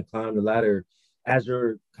you kind of climbed the ladder as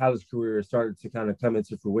your college career started to kind of come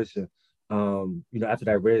into fruition. After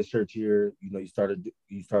that red shirt year, you started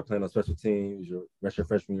playing on special teams, your redshirt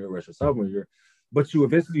freshman year, redshirt sophomore year, but you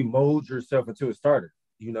eventually mold yourself into a starter.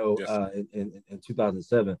 Yes. In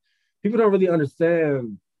 2007, people don't really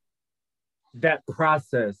understand that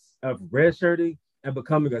process of redshirting and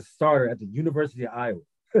becoming a starter at the University of Iowa.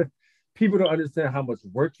 People don't understand how much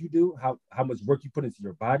work you do, how much work you put into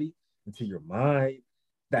your body, into your mind,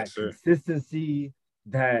 that Yes, consistency,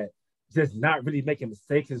 that just not really making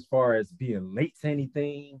mistakes as far as being late to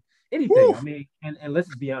anything. Woo! I mean, and let's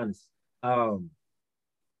just be honest.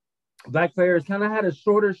 Black players kind of had a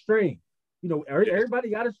shorter string. Everybody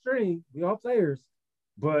got a string. We all players,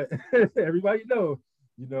 but everybody you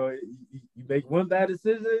make one bad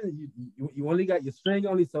decision, you only got your string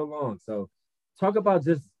only so long. So talk about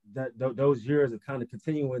just those years of kind of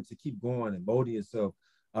continuing to keep going and molding yourself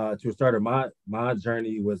to a starter. My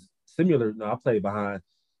journey was similar. I played behind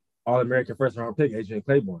All-American first round pick Adrian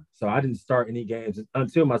Claiborne, so I didn't start any games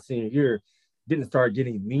until my senior year. Didn't start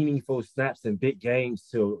getting meaningful snaps in big games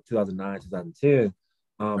till 2009, 2010.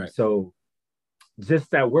 Right. So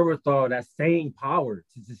just that wherewithal, that staying power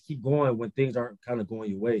to just keep going when things aren't kind of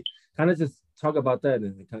going your way. Kind of just talk about that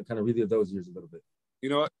and kind of relive those years a little bit. You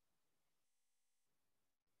know what?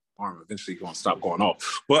 Arm eventually going to stop going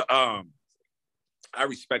off. But I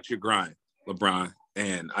respect your grind, LeBron,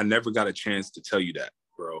 and I never got a chance to tell you that,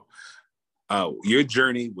 bro. Your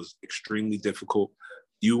journey was extremely difficult.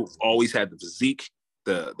 You've always had the physique,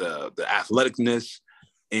 the athleticness,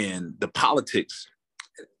 and the politics.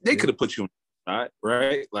 They could have put you on the side,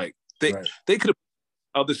 right? Like they could have put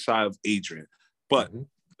the other side of Adrian, but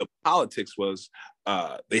the politics was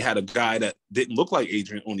they had a guy that didn't look like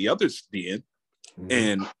Adrian on the other end,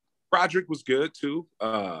 and Roderick was good too,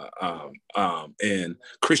 and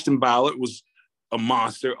Christian Ballard was a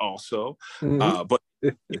monster also, but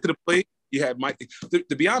you could have played. You had Mike.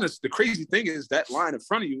 To be honest, the crazy thing is that line in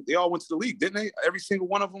front of you, they all went to the league, didn't they? Every single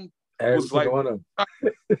one of them was like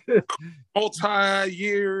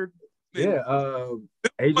multi-year. Yeah,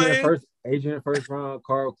 Adrian first round,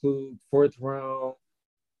 Carl Klug fourth round,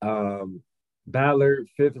 Ballard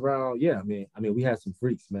fifth round. Yeah, I mean, we had some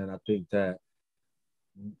freaks, man. I think that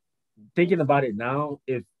thinking about it now,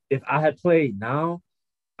 if I had played now,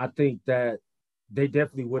 I think that they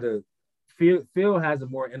definitely would have. Phil has a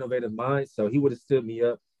more innovative mind, so he would have stood me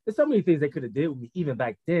up. There's so many things they could have did with me even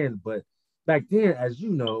back then, but back then, as you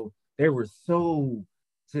know, they were so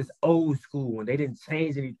just old school and they didn't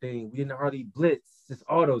change anything. We didn't hardly blitz, just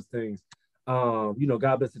all those things. God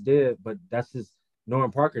bless the dead, but that's just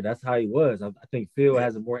Norman Parker. That's how he was. I think Phil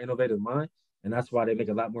has a more innovative mind, and that's why they make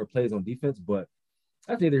a lot more plays on defense. But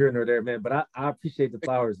that's neither here nor there, man. But I appreciate the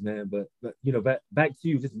flowers, man. But back to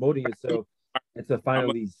you, just molding yourself into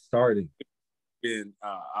finally starting. And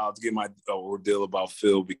I'll get my ordeal about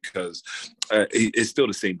Phil because it's still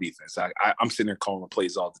the same defense. I'm sitting there calling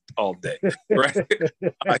plays all day, right?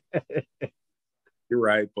 You're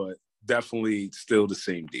right, but definitely still the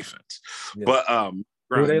same defense. Yeah. But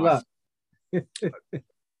Brian,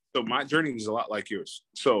 so my journey was a lot like yours.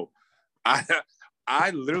 So I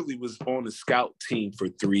literally was on the scout team for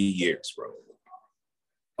 3 years, bro.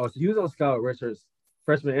 Oh, so you was on scout redshirt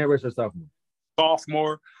freshman and redshirt sophomore.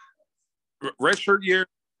 Sophomore, redshirt year,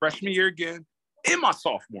 freshman year again, in my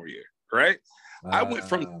sophomore year, right? I went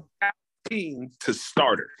from team to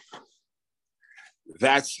starter.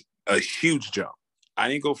 That's a huge jump. I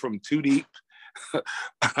didn't go from too deep.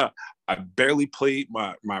 I barely played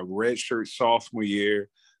my redshirt sophomore year.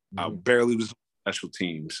 I barely was on special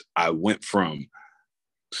teams. I went from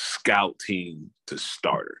scout team to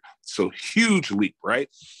starter. So huge leap, right?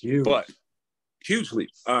 Huge. But huge leap.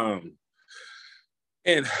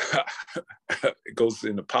 And it goes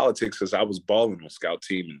into politics because I was balling on scout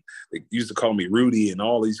team, and they used to call me Rudy and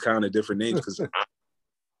all these kind of different names because I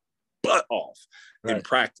butt off in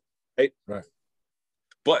practice, right? Right.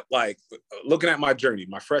 But like looking at my journey,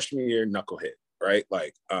 my freshman year, knucklehead, right?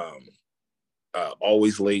 Like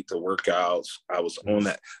always late to workouts. I was on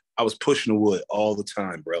that. I was pushing the wood all the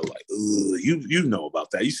time, bro. Like, you know about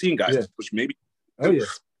that. You seen guys push maybe. Oh yeah.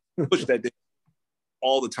 Push that day.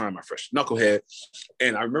 all the time my freshman knucklehead.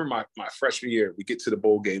 And I remember my freshman year, we get to the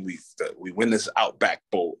bowl game, we win this Outback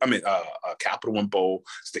Bowl. I mean, Capital One Bowl.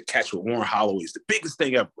 It's the catch with Warren Holloway. It's the biggest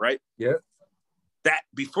thing ever, right? Yeah. That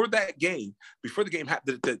before the game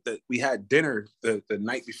happened, we had dinner the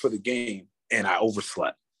night before the game, and I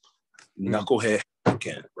overslept. Knucklehead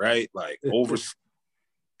again, right? Like overslept,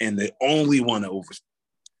 and the only one to oversleep.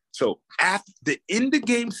 So after the end of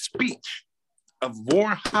game speech of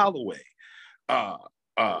Warren Holloway,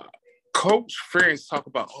 Coach Ferentz talk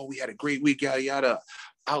about, we had a great week, yada yada.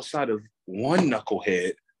 Outside of one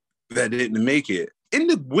knucklehead that didn't make it in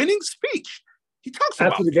the winning speech, he talks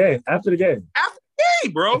about after the game,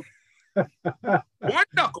 bro. One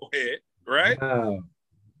knucklehead, right? Wow.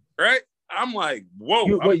 Right? I'm like, whoa.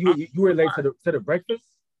 You were late to the breakfast,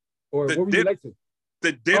 or what were you late to?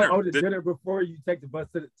 The dinner. The dinner before you take the bus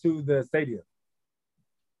to the stadium.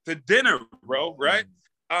 The dinner, bro. Right?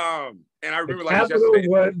 And I remember like Capital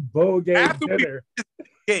One bowl game after dinner.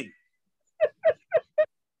 Game.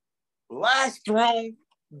 Last thrown,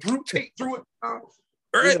 Drew Tate threw it down.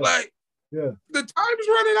 Right? Yeah. The time's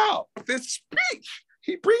running out. This speech,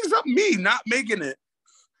 he brings up me not making it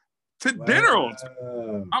to dinner on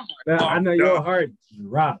time. I'm like, I know your heart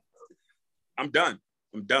dropped. I'm done,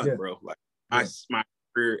 bro. Like my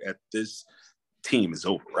career at this team is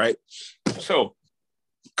over, right? So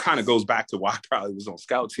kind of goes back to why I probably was on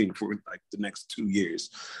scout team for like the next 2 years.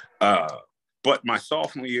 But my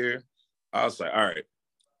sophomore year, I was like, all right,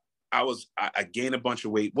 I gained a bunch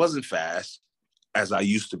of weight, wasn't fast as I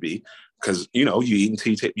used to be, because you eat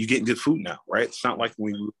until you getting good food now, right? It's not like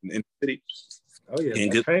when we were in the city. Oh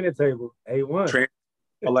yeah, training table A1.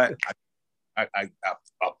 All that I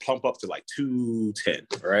plump up to like 210,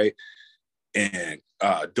 right? And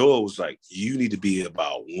Doyle was like, you need to be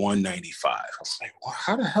about 195. I was like, well,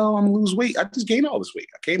 how the hell I'm gonna lose weight? I just gained all this weight.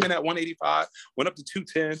 I came in at 185, went up to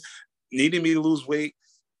 210, needed me to lose weight.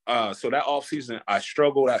 So that offseason, I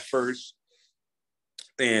struggled at first.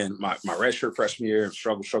 And my redshirt freshman year,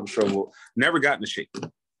 struggle. Never got into shape.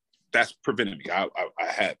 That's prevented me. I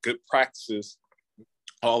had good practices,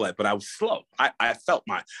 all that, but I was slow. I felt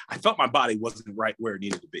my body wasn't right where it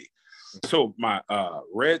needed to be. So my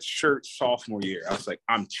red shirt sophomore year, I was like,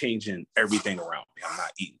 I'm changing everything around me. I'm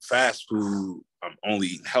not eating fast food. I'm only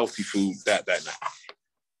eating healthy food. That night,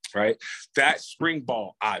 right? That spring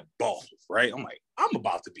ball, I balled, right? I'm like, I'm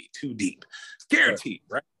about to be too deep, guaranteed,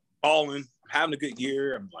 right? Balling, having a good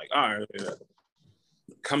year. I'm like, all right,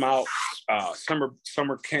 come out,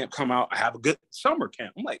 summer camp, come out. I have a good summer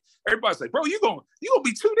camp. I'm like, everybody's like, bro, you gonna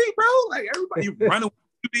be too deep, bro? Like everybody, you running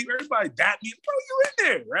too deep. Everybody dap me, bro. You in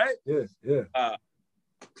there, right? Yeah.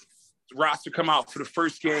 Roster come out for the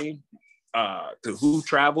first game. To who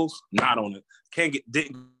travels? Not on it.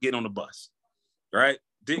 Didn't get on the bus, right?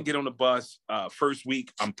 Didn't get on the bus. First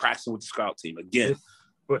week, I'm practicing with the scout team again.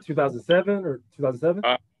 What, 2007 or 2007?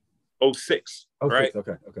 06, right?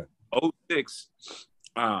 Okay. 06.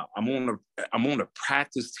 I'm on the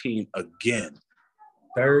practice team again.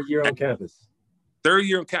 Third year on campus.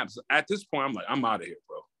 At this point, I'm like, I'm out of here,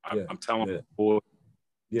 bro. I'm telling my boy,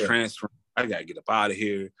 transfer. I gotta get up out of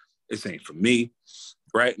here. This ain't for me,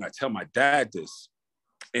 right? And I tell my dad this,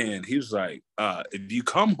 and he was like, if you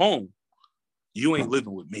come home, you ain't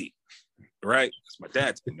living with me, right? That's my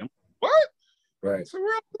dad's thing. I'm like, what? Right. So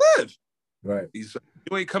where I live? Right. He's like,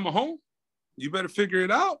 you ain't coming home. You better figure it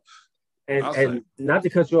out. And like, not to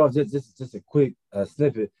cut you off, just a quick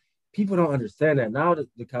snippet. People don't understand that now.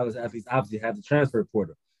 The college athletes obviously have the transfer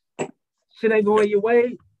portal. Shit ain't going your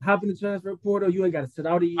way. Hop in the transfer portal. You ain't got to sit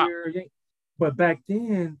out a year. But back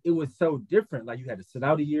then, it was so different. Like you had to sit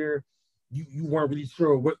out a year. You weren't really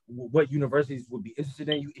sure what universities would be interested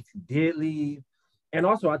in you if you did leave. And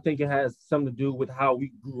also, I think it has something to do with how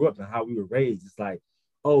we grew up and how we were raised. It's like,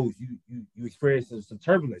 oh, you experienced some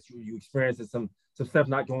turbulence. You experienced some stuff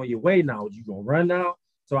not going your way now. You gonna run now?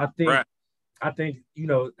 So I think,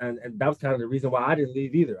 and that was kind of the reason why I didn't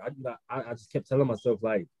leave either. I just kept telling myself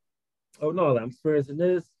like, oh no, I'm experiencing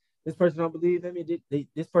this. This person don't believe in me.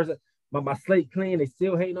 This person, my slate clean. They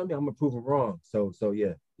still hating on me. I'm gonna prove them wrong. So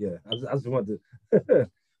yeah. I just wanted to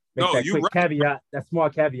make that quick caveat. That small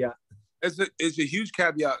caveat. It's a huge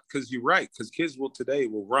caveat because you're right. Because kids today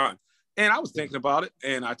will run. And I was thinking about it,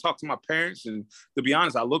 and I talked to my parents, and to be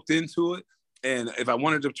honest, I looked into it. And if I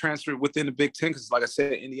wanted to transfer within the Big Ten, because like I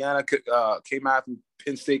said, Indiana came after me,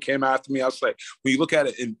 Penn State came after me. I was like, when you look at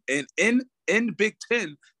it in the Big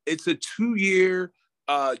Ten, it's a 2-year.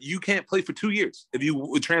 You can't play for 2 years if you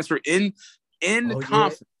would transfer in the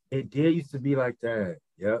conference. Yeah. It did used to be like that.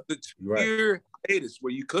 Yep. The 2-year hiatus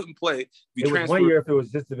where you couldn't play. It was 1 year if it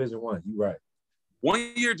was just Division I. You're right.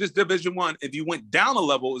 1 year just Division I. If you went down a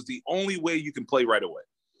level, is the only way you can play right away.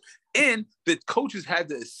 And the coaches had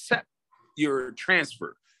to accept your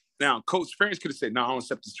transfer. Now, Coach Ferentz could have said, "No, I don't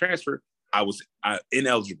accept this transfer. I was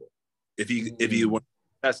ineligible if he went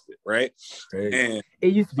tested, right?" Crazy. And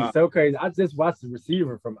it used to be so crazy. I just watched the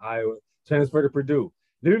receiver from Iowa transfer to Purdue.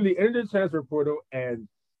 Literally entered the transfer portal and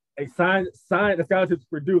signed a scholarship to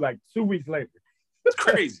Purdue like 2 weeks later. It's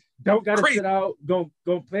crazy. Don't got to sit out. Go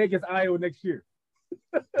play against Iowa next year.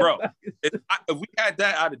 Bro, if we had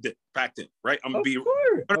that, I'd have dipped back then, right? I'm gonna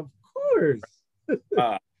of course.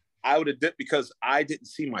 I would have dipped because I didn't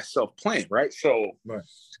see myself playing, right? So, like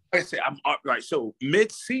I said, I'm right. So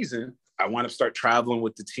mid-season, I want to start traveling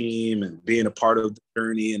with the team and being a part of the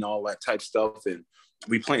journey and all that type stuff. And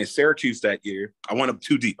we playing Syracuse that year. I went up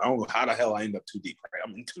too deep. I don't know how the hell I ended up too deep. Right?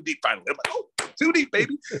 I'm in too deep finally. I'm like, oh, too deep,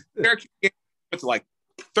 baby. Syracuse went to like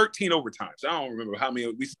 13 overtimes. I don't remember how many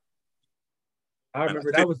we. I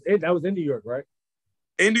remember that was in New York, right?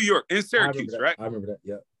 In New York, in Syracuse, right? I remember that.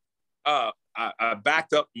 Yeah. I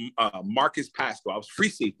backed up Marcus Pascal. I was free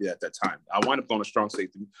safety at that time. I wound up going to strong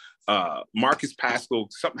safety. Marcus Pascal,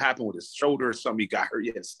 something happened with his shoulder or something. He got hurt. He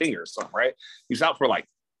had a stinger or something, right? He was out for like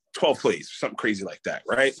 12 plays, something crazy like that,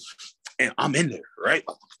 right? And I'm in there, right?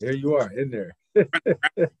 There you are, in there. I'm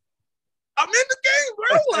in the game,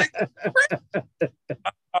 bro. Like,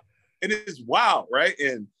 and it's wild, right?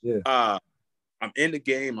 And I'm in the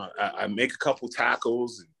game. I make a couple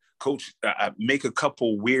tackles and coach, I make a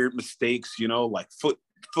couple weird mistakes, you know, like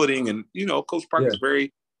footing, and Coach Parker is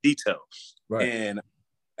very detailed. Right. And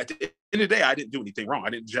at the end of the day, I didn't do anything wrong. I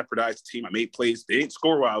didn't jeopardize the team. I made plays. They didn't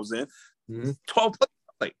score while I was in. 12 plays,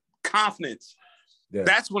 like confidence. Yeah.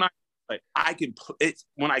 That's when I can. It's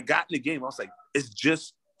when I got in the game, I was like, it's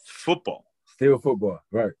just football. Still football,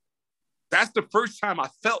 right? That's the first time I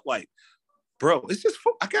felt like, bro, it's just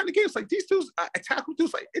I got in the game. It's like these dudes, I tackle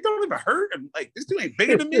dudes like it don't even hurt, and like this dude ain't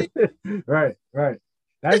bigger than me. Right.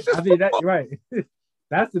 That's right.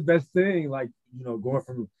 That's the best thing. Like going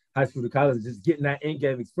from high school to college, just getting that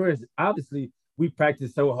in-game experience. Obviously, we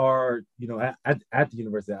practice so hard, at the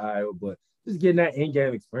University of Iowa, but just getting that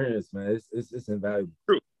in-game experience, man, it's invaluable.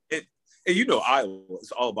 True. And Iowa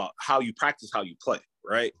is all about how you practice, how you play,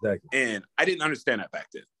 right? Exactly. And I didn't understand that back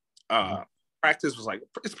then. Practice was like,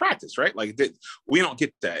 it's practice, right? Like we don't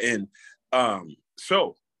get that. And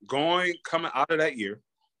so coming out of that year,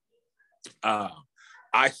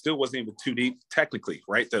 I still wasn't even too deep technically,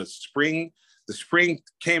 right? The spring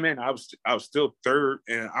came in, I was still third,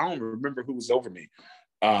 and I don't remember who was over me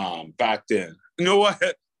back then. You know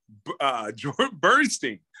what? Jordan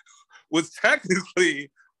Bernstein was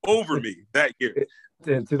technically over me that year.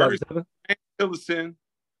 In 2007?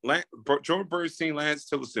 Jordan Bernstein, Lance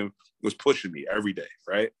Tillotson was pushing me every day,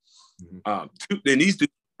 right? And these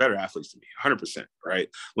dudes are better athletes than me, 100%, right?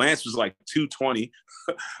 Lance was like 220.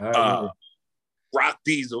 Rock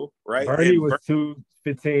Diesel, right? Bernie was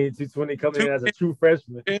 215, 220 coming in as a true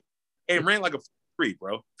freshman. And ran like a freak,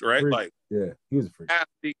 bro, right? Freak. Like, yeah, he was a freak.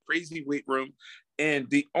 Athlete, crazy weight room. And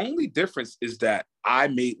the only difference is that I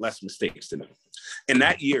made less mistakes than him. And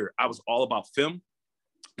that year, I was all about film.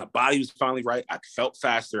 My body was finally right. I felt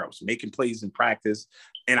faster. I was making plays in practice,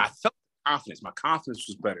 and I felt confidence. My confidence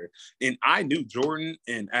was better, and I knew Jordan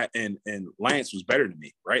and Lance was better than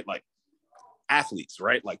me, right? Like athletes,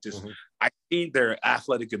 right? Like just I seen their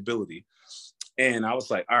athletic ability, and I was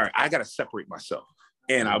like, all right, I got to separate myself.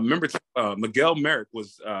 And I remember Miguel Merrick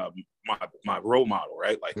was my role model,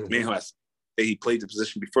 right? Like man, he played the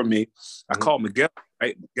position before me. I called Miguel,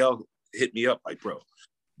 right? Miguel hit me up like, bro,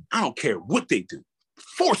 I don't care what they do.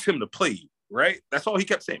 Force him to play you, right? That's all he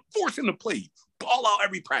kept saying. Force him to play you. Ball out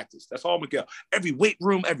every practice. That's all Miguel. Every weight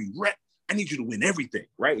room, every rep. I need you to win everything,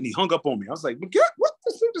 right? And he hung up on me. I was like, Miguel, what?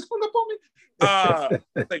 This dude just hung up on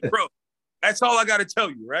me? Like, bro, that's all I got to tell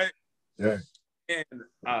you, right? Yeah.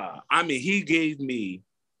 And he gave me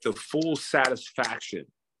the full satisfaction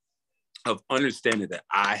of understanding that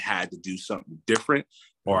I had to do something different,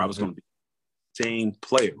 or I was going to be the same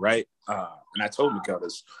player, right? And I told Miguel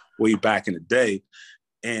this way back in the day,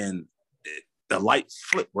 and the light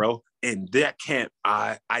flipped, bro. And that camp,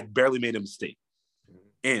 I barely made a mistake.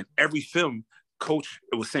 And every film, coach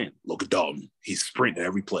was saying, look at Dalton. He's sprinting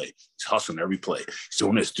every play. He's hustling every play. He's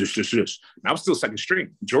doing this. And I was still second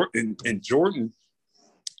string. Jordan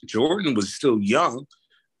was still young,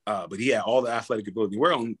 but he had all the athletic ability in the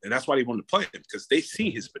world, and that's why they wanted to play him, because they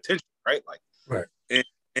see his potential, right? Like, right. And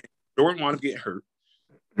Jordan wanted to get hurt.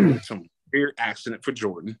 Some weird accident for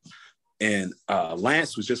Jordan. And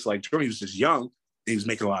Lance was just like Jordan. He was just young. He was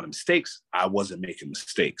making a lot of mistakes. I wasn't making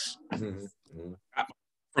mistakes.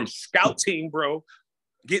 From scout team, bro,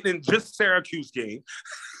 getting in just Syracuse game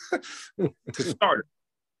to start it.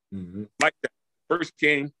 Mm-hmm. Like that first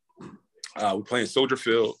game, we playing Soldier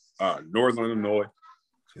Field, Northern Illinois.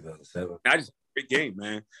 2007. I just great game,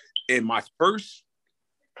 man. And my first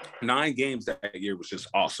 9 games that year was just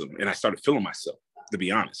awesome. And I started feeling myself, to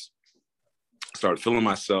be honest. I started feeling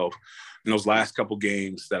myself in those last couple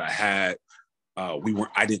games that I had.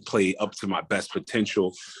 I didn't play up to my best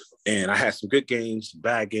potential. And I had some good games,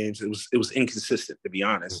 bad games. It was inconsistent, to be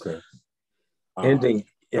honest. Okay.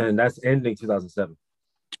 That's ending 2007.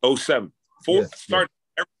 07. Started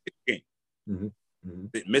every game. Mm-hmm. Mm-hmm.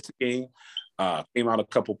 Didn't miss a game. Came out a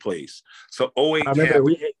couple plays. So 08. I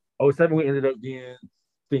remember 07 we ended up being, I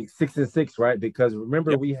think, 6-6, right? Because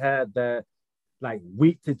remember we had that like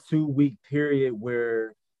week to 2 week period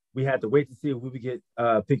where we had to wait to see if we would get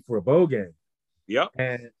picked for a bowl game. Yep.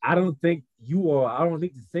 And I don't think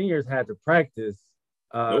the seniors had to practice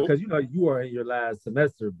because you are in your last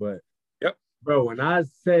semester. But yep, bro, when I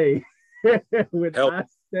say those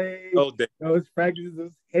practices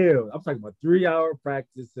was hell, I'm talking about 3-hour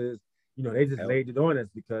practices. They just laid it on us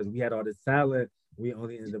because we had all this talent. We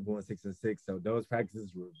only ended up going 6-6. So those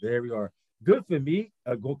practices were very hard. Good for me,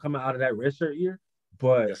 coming out of that redshirt year.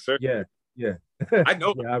 But yes, sir. Yeah. I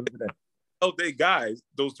know. Yeah, I remember that. Oh, they guys,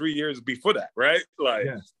 those 3 years before that, right? Like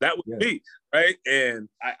that was me, right? And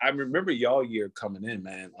I remember y'all year coming in,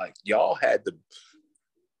 man. Like y'all had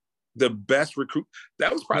the best recruit.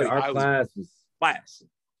 That was probably our class.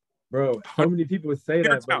 Bro, so many people would say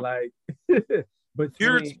that, but like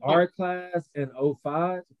between our class and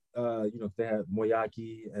 05, they had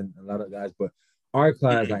Moyaki and a lot of guys, but our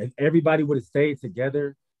class, like if everybody would have stayed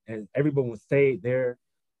together and everyone would stay there,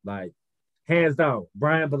 like hands down,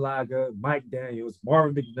 Brian Balaga, Mike Daniels,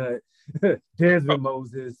 Marvin McNutt, Desmond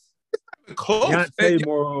Moses, Deontay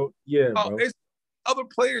Morrow. Yeah, bro. It's other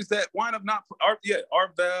players that wind up not.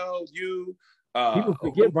 Arvell, you. People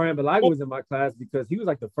forget Brian Balaga was in my class because he was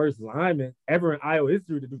like the first lineman ever in Iowa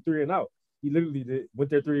history to do 3 and out. He literally went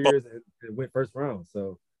there 3 years and went first round.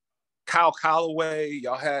 So Kyle Calloway,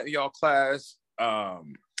 y'all had y'all class. Was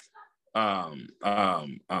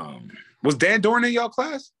Dan Dorn in y'all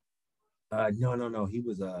class? No. He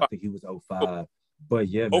was I think he was 05. But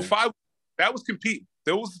yeah, man. 05, that was competing.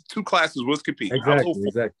 Those 2 classes was competing. Exactly.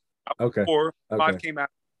 Okay. 5 came out.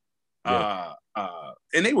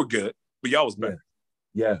 And they were good, but y'all was better.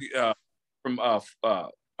 Yeah. From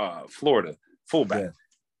Florida, fullback. Yeah.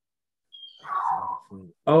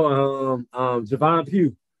 Javon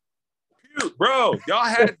Pugh. Bro, y'all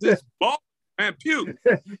had this ball, man. Pugh.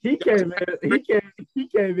 He came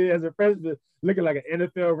in as a freshman looking like an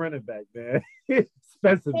NFL running back, man.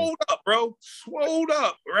 Specimen. Swole up, bro. Swole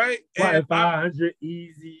up, right? And 500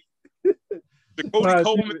 easy.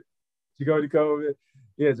 Jacoby Coleman.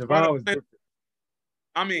 Yeah, Javon was different.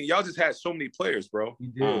 I mean, y'all just had so many players, bro. We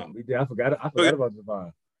did. I forgot about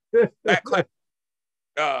Javon. That class.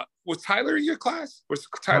 Was Tyler in your class? Was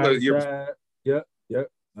Tyler your? Yep.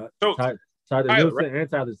 So, Tyler Wilson, right? and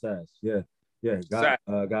Tyler Sash. Yeah. God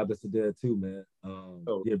bless the dead too, man.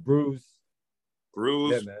 Bruce.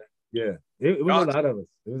 Yeah, man. Yeah. It was a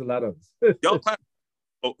lot of us. Y'all class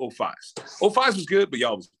 05s. 05s was good, but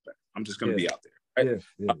y'all was better. I'm just gonna be out there. Right?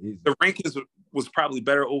 Yeah. The rankings was probably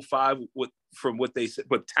better 05 from what they said,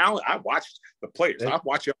 but talent. I watched the players. I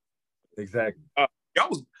watched y'all. Exactly. Y'all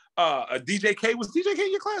was DJK. Was DJK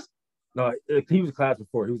in your class? No, he was class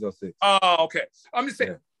before. He was 06. Oh, okay. I'm just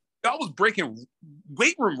saying, y'all was breaking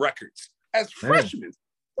weight room records as freshmen.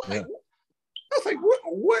 Like, I was like,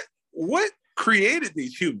 what created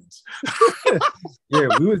these humans? Yeah,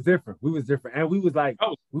 we was different, and we was like,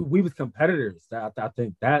 we was competitors. I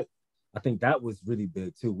think that was really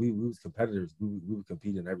big too. We was competitors. We would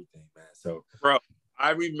compete in everything, man. So, bro, I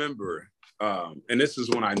remember, and this is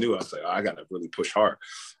when I knew I was like, I gotta really push hard.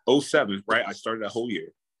 07, right? I started that whole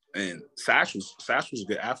year. And Sash was a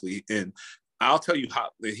good athlete, and I'll tell you how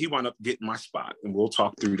he wound up getting my spot, and we'll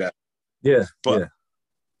talk through that. Yeah, but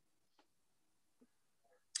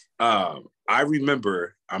I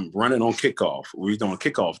remember I'm running on kickoff. We're doing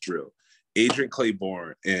kickoff drill. Adrian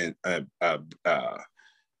Claiborne and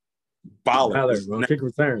Ballard on kick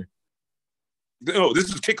return. No,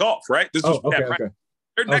 this is kickoff, right? This is okay.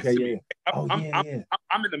 They're next to me.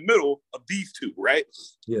 I'm in the middle of these 2, right?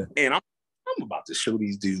 Yeah, and I'm about to show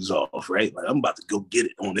these dudes off, right? Like I'm about to go get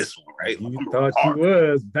it on this one, right? You thought you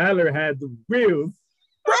was. Ballard had the wheels.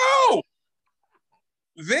 Bro!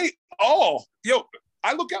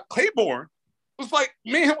 I look at Claiborne. It was like,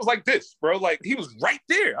 man, it was like this, bro. Like he was right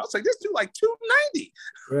there. I was like, this dude like 290.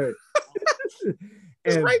 Right.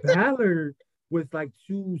 And right Ballard was like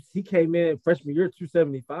he came in freshman year,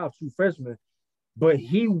 275, true freshman. but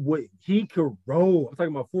he could roll. I'm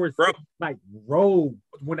talking about force, bro. like roll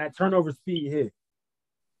when that turnover speed hit.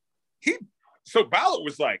 So Ballard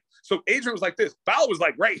was like, so Adrian was like this. Ballard was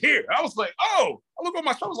like right here. I was like, oh, I look on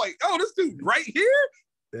my shoulder, I was like, oh, this dude right here.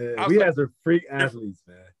 We had some freak athletes,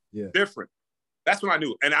 man. Yeah, different. That's when I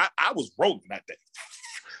knew, and I was rolling that day.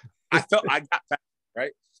 I felt I got fast,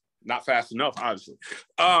 right? Not fast enough, obviously.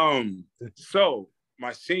 So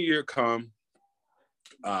my senior year come,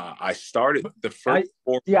 I started the first.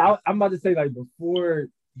 I'm about to say like before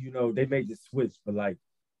they made the switch, but like,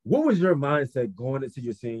 what was your mindset going into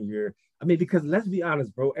your senior year? I mean, because let's be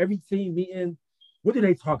honest, bro. Every team meeting, what do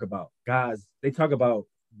they talk about, guys? They talk about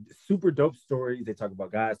super dope stories. They talk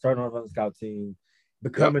about guys starting off on the scout team,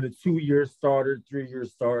 becoming a 2-year starter, 3-year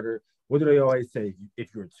starter. What do they always say?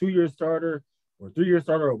 If you're a 2-year starter or a 3-year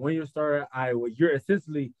starter or a 1-year starter, Iowa, you're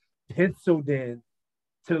essentially penciled in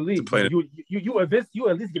to the league. You at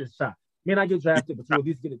least get a shot. You may not get drafted, but you at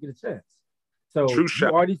least get a chance. So you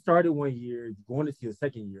already started 1 year, you're going into your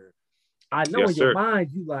second year. I know in your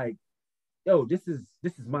mind you like, yo, this is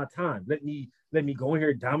my time. Let me go in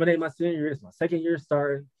here, dominate my senior year. It's my second year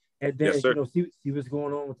starting, and then see what's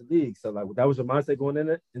going on with the league. So like, that was your mindset going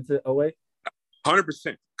into 08?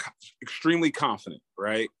 100%, extremely confident,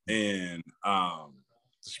 right? And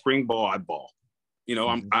spring ball, I ball.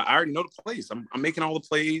 I already know the plays. I'm making all the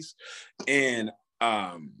plays, and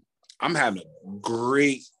I'm having a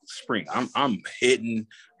great spring. I'm hitting,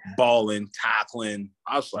 balling, tackling.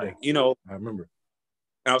 I was like, I remember.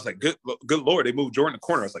 And I was like, good Lord, they moved Jordan to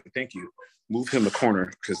corner. I was like, thank you. Move him to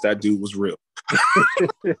corner because that dude was real.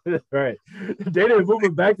 Right. They didn't move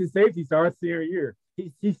him back to safety so our senior year.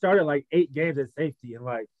 He started like 8 games at safety and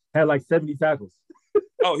like had like 70 tackles.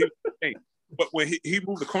 Oh, he was insane. But when he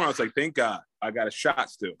moved the corner, I was like, thank God I got a shot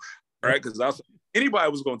still. Right? Because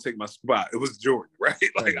anybody was going to take my spot. It was Jordan, right?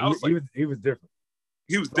 Like I was he was different.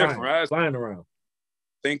 He was different, right? Flying around.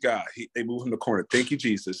 Thank God they moved him to corner. Thank you,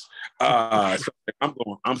 Jesus. So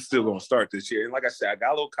I'm still going to start this year. And like I said, I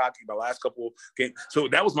got a little cocky my last couple games. So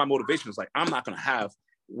that was my motivation. It's like, I'm not going to have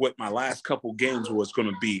what my last couple games was going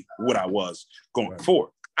to be what I was going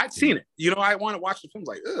forward. I'd seen it. I want to watch the films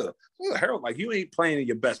like, Harold, like you ain't playing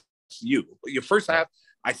your best you. Your first half,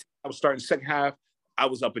 I was starting. Second half, I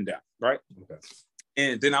was up and down, right? Okay.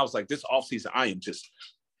 And then I was like, this offseason, I am just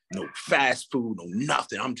no fast food, no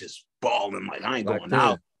nothing. I'm just balling. Like I ain't going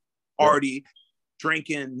out, party,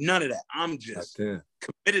 drinking, none of that. I'm just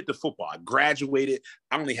committed to football. I graduated.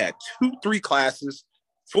 I only had 2-3 classes.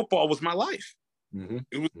 Football was my life. Mm-hmm.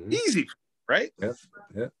 It was easy, right?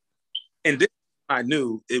 Yeah. And then I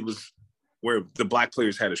knew it was where the black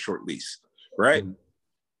players had a short lease, right?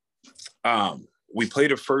 Mm-hmm. We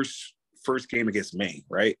played a first game against Maine,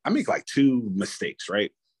 right? I make like 2 mistakes,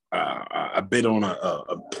 right? I bid on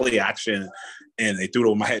a play action and they threw it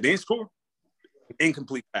over my head. They didn't score.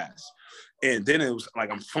 Incomplete pass. And then it was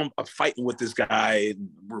like I'm fighting with this guy and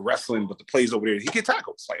we're wrestling, but the play's over there. He get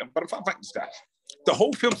tackled. It's like, I'm fighting this guy. The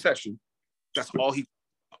whole film session, that's all he,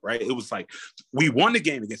 right? It was like, we won the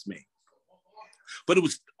game against Maine, but it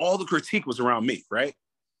was all the critique was around me, right?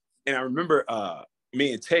 And I remember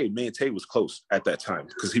me and Tay was close at that time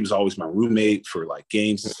because he was always my roommate for like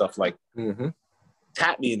games and stuff like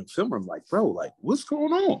tapped me in the film room like, bro, like what's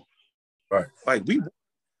going on? Right. Like you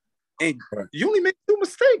only made 2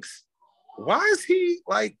 mistakes. Why is he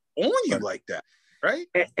like on you like that? Right.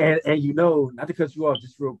 And not to cut you off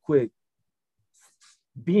just real quick,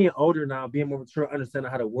 being older now, being more mature, understanding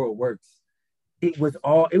how the world works. Was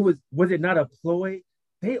it not a ploy?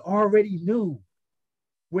 They already knew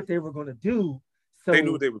what they were going to do. So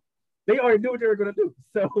they already knew what they were going to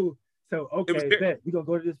do. So okay, bet we're going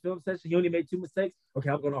to go to this film session. He only made 2 mistakes. Okay,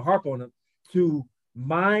 I'm going to harp on him to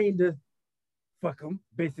fuck him,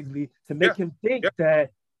 basically, to make him think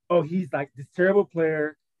that, oh, he's like this terrible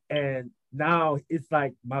player, and now it's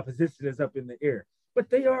like my position is up in the air. But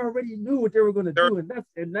they already knew what they were going to do,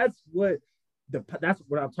 and that's what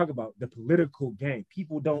I'm talking about. The political game.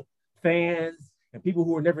 Fans and people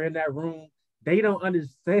who are never in that room, they don't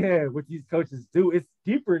understand what these coaches do. It's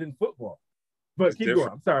deeper than football. But keep going.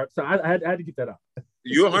 I'm sorry. So I had to get that out.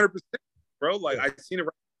 You 100%, bro. Like I seen it right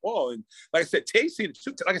on the wall, and like I said, Tay seen it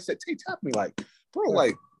too. Like I said, Tay tapped me like, bro,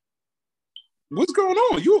 like, what's going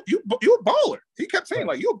on? You a baller. He kept saying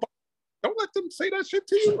like, you a baller. Don't let them say that shit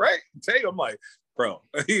to you, right? Tay, I'm like, bro,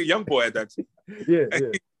 he a young boy at that time. Yeah.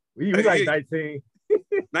 We like 19.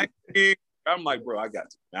 19. I'm like, bro, I got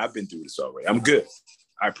you. I've been through this already. I'm good.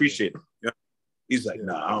 I appreciate it. You know? He's like,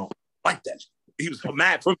 nah, I don't like that. He was so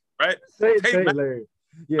mad for me, right? Tay Larry.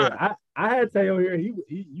 Yeah, I had Tay over here. He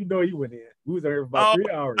went in. We was there for about 3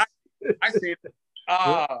 hours. I see it.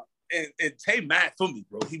 and Tay mad for me,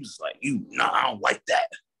 bro. He was like, I don't like that.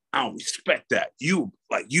 I don't respect that. You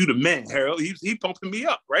the man, Harold. He pumping me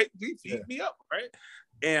up, right? He feed me up, right?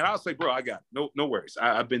 And I was like, bro, I got no worries.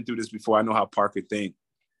 I've been through this before. I know how Parker think.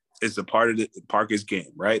 It's a part of Parker's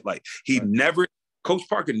game, right? Like Coach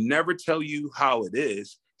Parker never tell you how it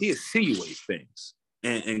is. He insinuates things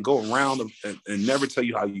and go around them and never tell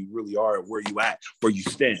you how you really are, where you at, where you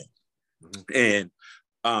stand. Mm-hmm. And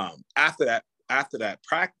after that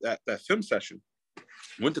film session,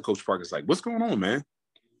 went to Coach Parker's like, what's going on, man?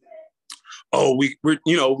 Oh,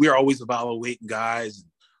 we're always evaluating guys.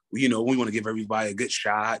 We want to give everybody a good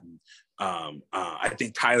shot. And I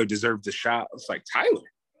think Tyler deserved the shot. I was like, Tyler?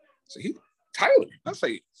 So Tyler. I was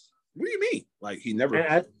like, what do you mean? Like he never.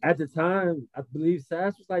 And at the time, I believe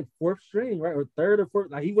Sass was like fourth string, right, or third or fourth.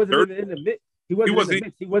 Like he wasn't even in the mix. He wasn't in the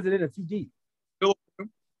mix. He wasn't in a 2 deep.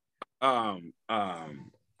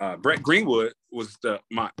 Brett Greenwood was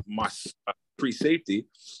my free safety,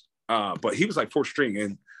 but he was like fourth string.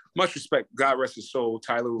 And much respect, God rest his soul.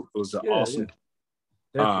 Tyler was awesome.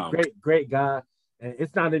 Yeah. Great guy. And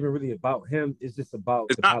it's not even really about him. It's just about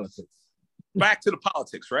the politics. Back to the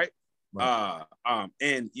politics, right? Right.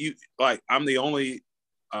 And I'm the only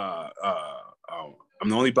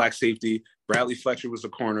black safety. Bradley Fletcher was the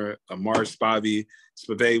corner. Amari Spivey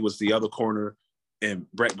was the other corner,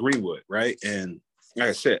 and Brett Greenwood, right? And like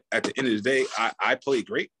I said, at the end of the day, I played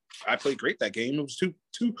great. I played great that game. It was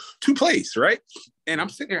two plays, right? And I'm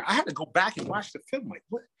sitting there. I had to go back and watch the film. Like,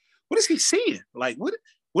 what is he seeing? Like, what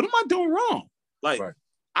am I doing wrong? Like, right.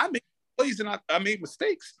 I made plays and I made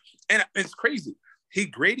mistakes, and it's crazy. He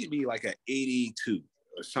graded me like an 82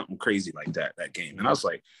 or something crazy like that game. And I was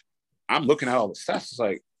like, I'm looking at all the stats. It's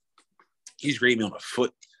like, he's grading me on a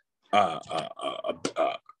foot.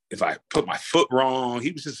 If I put my foot wrong,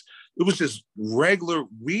 it was just regular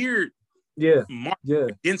weird. Yeah.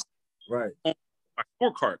 Against right. On my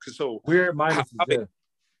scorecard. So weird minuses.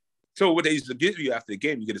 So what they used to give you after the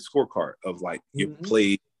game, you get a scorecard of like your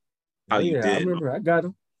play, how you did. I remember. I got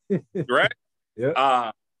him. Right?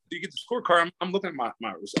 Yeah. You get the scorecard. I'm looking at my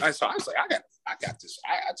so I was like, I got this.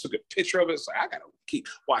 I took a picture of it. It's like, I gotta keep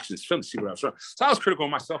watching this film to see what I was wrong. So I was critical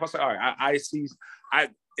of myself. I was like, all right, I see.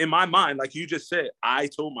 In my mind, like you just said, I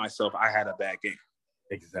told myself I had a bad game.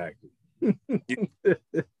 Exactly.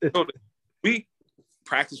 So week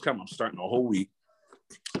practice come. I'm starting the whole week.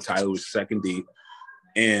 Tyler was second D,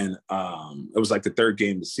 and it was like the third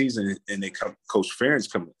game of the season. And Coach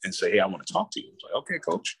Ferentz come and say, "Hey, I want to talk to you." I was like, "Okay,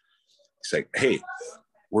 Coach." He's like, "Hey,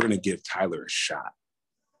 we're going to give Tyler a shot."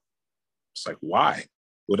 It's like, why?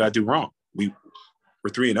 What did I do wrong? We're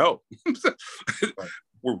 3-0. Right.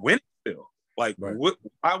 We're winning still. Like, right.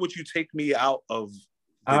 Why would you take me out of the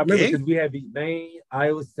I remember game? because we had beat Maine,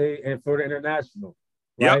 Iowa State, and Florida International,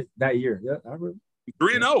 right? Yep. That year. Yeah, I remember.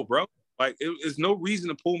 3-0, bro. Like, there's no reason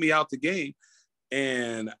to pull me out the game.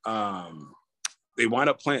 And they wind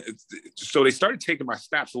up playing. So they started taking my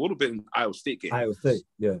snaps a little bit in the Iowa State game. Iowa State,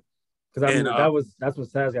 yeah. Because I remember that's when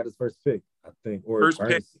Saz got his first pick, I think. Or first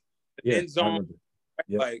pick, end zone.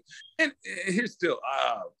 Yep. Like, and here's still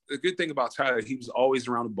the good thing about Tyler, he was always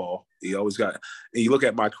around the ball. He always got, and you look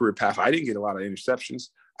at my career path, I didn't get a lot of interceptions.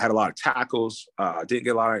 I had a lot of tackles. Didn't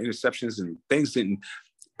get a lot of interceptions, and things didn't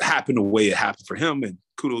happen the way it happened for him, and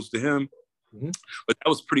kudos to him. Mm-hmm. But that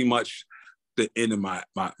was pretty much the end of my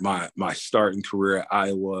starting career at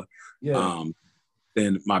Iowa. Yeah.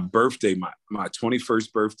 Then my birthday, my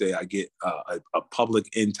 21st birthday, I get a public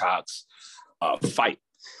intox fight.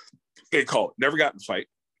 They call it. Never got in a fight.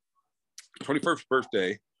 21st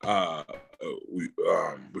birthday, we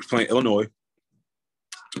were playing Illinois.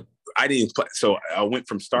 I didn't play, so I went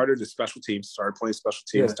from starter to special teams. Started playing special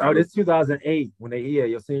teams. Yeah. Oh, this 2008 when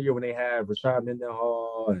your senior year when they had Rashad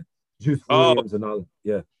Mendenhall and Juice Williams and all.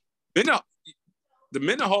 Yeah. The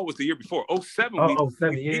Mendenhall was the year before. 07. Oh,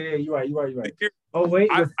 07. Yeah, you're right. Oh, wait,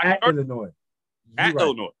 it was at Illinois.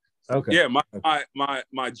 Illinois. Okay. Yeah,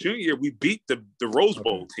 my junior year, we beat the Rose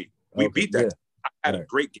Bowl team. We beat that. Yeah. I had a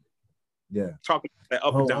great game. Yeah. Talking about that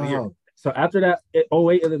up and down here. So after that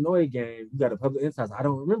 08 Illinois game, you got a public insights. I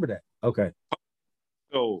don't remember that. Okay.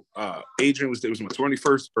 So Adrian was there. It was my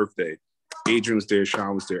 21st birthday. Adrian was there.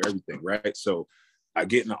 Sean was there. Everything, right? So I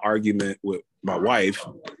get in an argument with my wife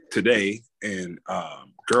today and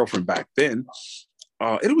girlfriend back then.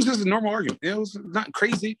 It was just a normal argument. It was not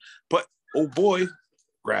crazy, but oh boy,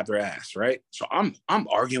 grabbed her ass, right? So I'm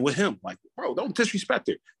arguing with him, like, bro, don't disrespect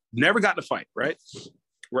her. Never got in a fight, right?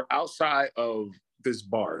 We're outside of this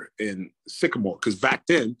bar in Sycamore, because back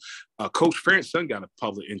then, Coach Ferent's son got a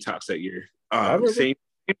public intox that year. Same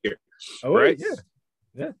year, right?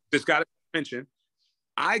 Yeah. Just got to mention,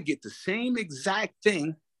 I get the same exact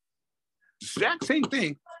thing exact same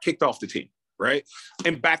thing, kicked off the team, right?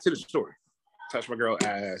 And back to the story. Touch my girl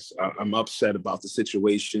ass. I'm upset about the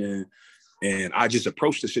situation. And I just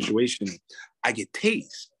approached the situation. I get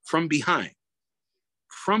tased from behind.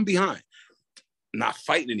 Not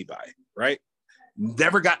fighting anybody, right?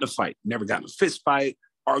 Never got in a fight. Never got in a fist fight,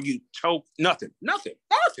 argued, choke, nothing,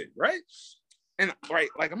 right? And right,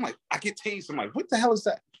 like I'm like, I get tased. I'm like, what the hell is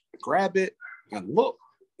that? I grab it and look.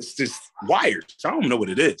 It's just wires. So I don't know what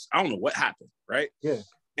it is. I don't know what happened, right? Yeah.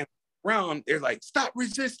 And around, they're like, stop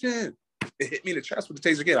resisting. It hit me in the chest with the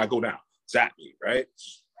taser again. I go down. Zap me, right?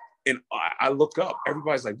 And I look up.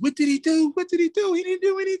 Everybody's like, what did he do? What did he do? He didn't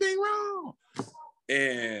do anything wrong.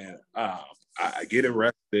 And I get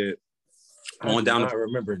arrested. I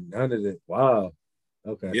remember none of it. Wow.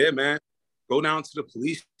 Okay. Yeah, man. Go down to the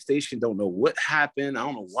police station. Don't know what happened. I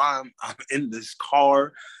don't know why I'm in this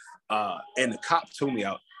car. And the cop told me,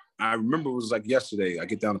 I remember it was like yesterday. I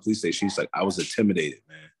get down to the police station. He's like, I was intimidated,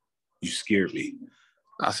 man. You scared me.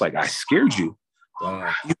 I was like, I scared you?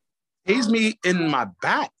 Wow. You tased me in my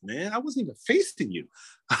back, man. I wasn't even facing you.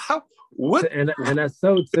 What? And that's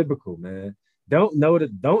so typical, man. Don't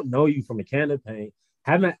know you from a can of paint.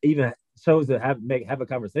 Haven't even chose to have a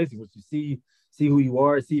conversation with you. See who you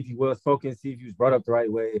are. See if you well spoken. See if you was brought up the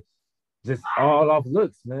right way. Just all off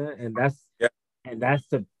looks, man. And that's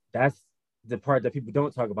the part that people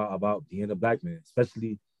don't talk about being a black man,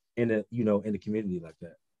 especially in the community like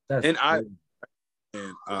that.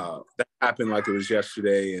 That happened like it was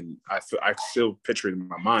yesterday, and I still picture it in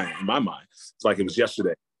my mind. It's like it was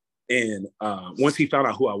yesterday. And once he found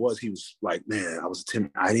out who I was, he was like, "Man, I was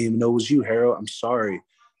timid. I didn't even know it was you, Harold. I'm sorry."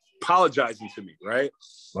 Apologizing to me, right?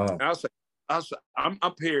 Wow. And I was like, I'm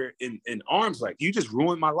up here in arms, like, you just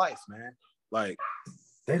ruined my life, man. Like,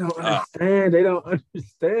 they don't understand. They don't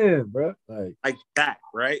understand, bro. Like that,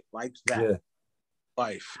 right? Like that. Yeah.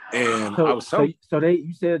 Life. And so, I was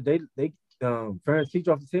you said they Ferentz kicked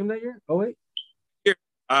you off the team that year? Oh wait.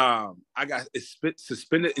 I got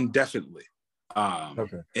suspended indefinitely.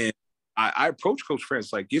 Okay. And I approached Coach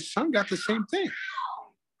Ferentz like, your son got the same thing.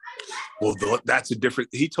 Well, that's a different.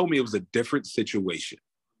 He told me it was a different situation.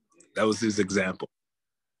 That was his example.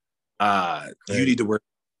 You need to work.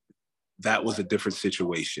 That was a different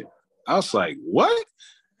situation. I was like, what?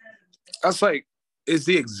 I was like, it's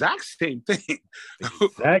the exact same thing.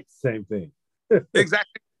 Exact same thing.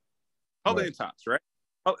 Exactly. Public intox, right?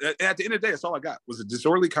 At the end of the day, that's all I got was a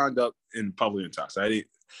disorderly conduct in public intox.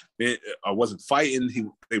 I wasn't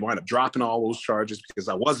fighting. They wound up dropping all those charges because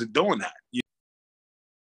I wasn't doing that.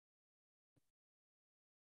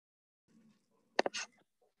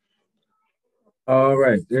 All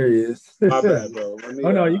right, there he is. My bad, bro.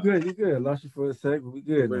 No, you good. You good. Lost you for a sec, but we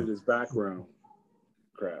good. Bring this background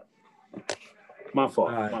crap. My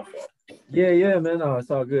fault. Right. My fault. Yeah, man. No,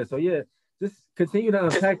 it's all good. So yeah, just continue to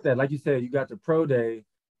unpack that. Like you said, you got the pro day.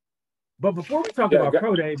 But before we talk about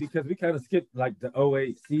pro day, because we kind of skipped like the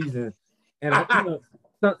 08 season, and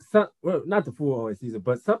well, not the full 08 season,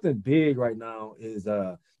 but something big right now is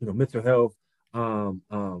mental health,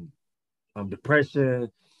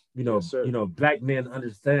 depression, Yes, black men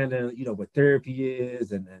understanding, what therapy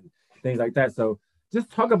is and things like that. So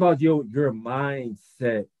just talk about your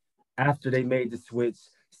mindset after they made the switch,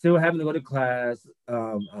 still having to go to class,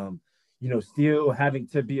 still having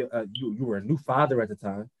to be you were a new father at the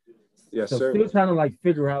time. Yes, so sir. Still trying to like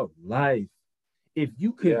figure out life. If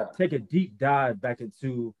you could take a deep dive back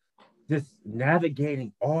into just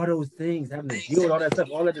navigating all those things, having to deal with all that stuff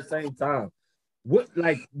all at the same time. Was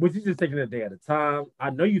you just taking a day at a time? I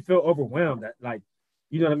know you feel overwhelmed. That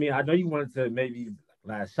you know what I mean. I know you wanted to maybe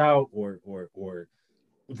lash out or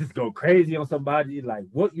just go crazy on somebody. Like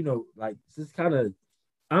what just kind of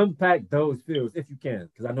unpack those feels if you can,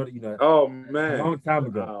 because I know that Oh man, a long time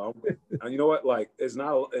ago. And you know what? Like it's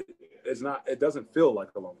not. It doesn't feel like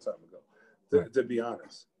a long time ago. To be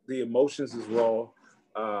honest, the emotions is raw.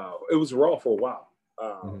 It was raw for a while.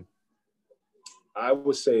 I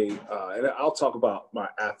would say, and I'll talk about my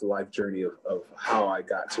afterlife journey of how I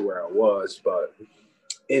got to where I was, but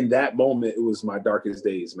in that moment, it was my darkest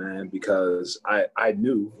days, man, because I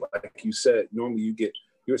knew, like you said, normally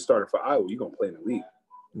you're a starter for Iowa, you're going to play in the league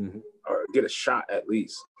or get a shot at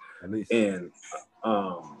least. And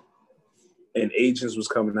agents was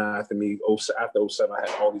coming after me. After 07, I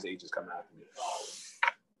had all these agents coming after me.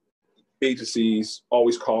 Agencies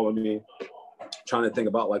always calling me, trying to think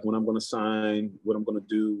about like when I'm going to sign, what I'm going to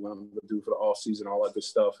do, what I'm going to do for the off season, all that good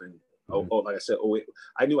stuff. And like I said,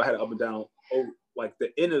 I knew I had an up and down. Like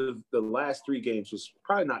the end of the last 3 games was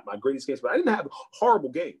probably not my greatest games, but I didn't have horrible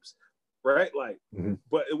games, right? Like,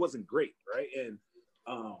 but it wasn't great, right? And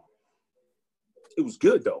It was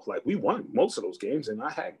good though. Like we won most of those games, and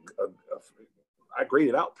I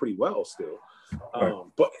graded out pretty well still. Right.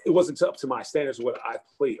 But it wasn't up to my standards of what I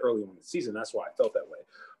played early on in the season. That's why I felt that way.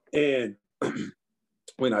 And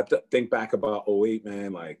when I think back about '08,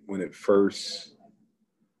 man, like when they first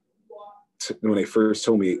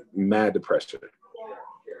told me mad depression,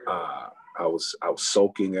 I was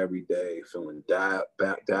sulking every day, feeling bad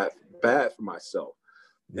for myself.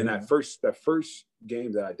 Yeah. And that first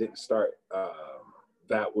game that I didn't start,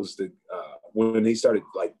 that was when they started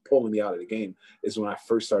like pulling me out of the game is when I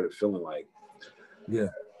first started feeling like,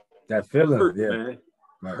 that feeling, hurt, man,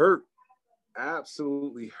 right. Hurt,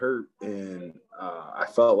 absolutely hurt, and I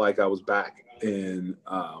felt like I was back in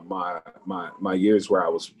my years where I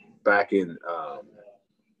was back in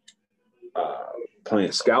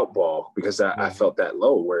playing scout ball because I felt that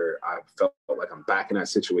low where I felt like I'm back in that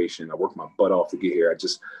situation. I worked my butt off to get here. I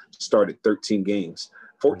just started 14 games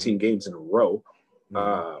in a row.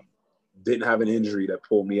 Didn't have an injury that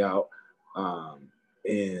pulled me out.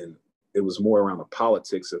 And it was more around the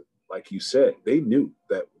politics of, like you said, they knew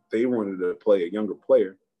that they wanted to play a younger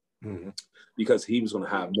player because he was going to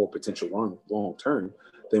have more potential long term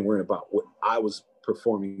than worrying about what I was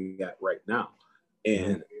performing at right now.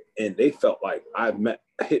 And they felt like I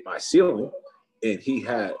hit my ceiling and he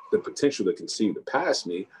had the potential to continue to pass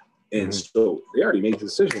me. And so they already made the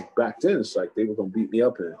decision back then. It's like they were going to beat me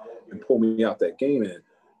up and pull me out that game. And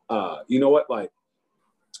you know what? Like,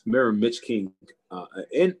 remember Mitch King.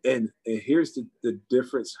 And here's the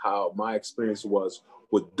difference how my experience was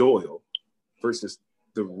with Doyle versus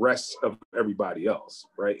the rest of everybody else,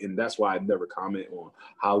 right? And that's why I never comment on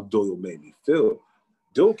how Doyle made me feel.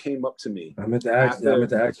 Doyle came up to me. I meant to ask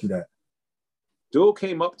you that. Doyle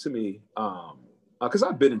came up to me because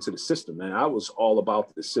I've been into the system, man. I was all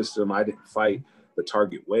about the system. I didn't fight the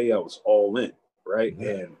target way. I was all in, right?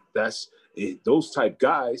 And that's those type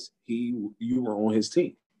guys. You were on his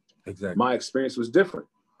team. Exactly. My experience was different,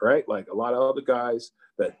 right? Like a lot of other guys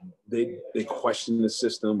that they questioned the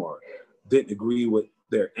system or didn't agree with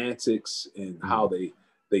their antics and how they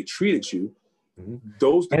treated you.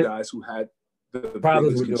 Those are the guys who had the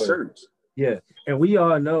biggest concerns. Yeah, and we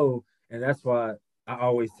all know, and that's why I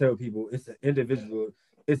always tell people it's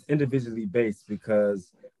individually based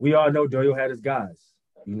because we all know Doyle had his guys.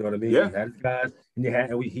 You know what I mean? Yeah. He had his guys,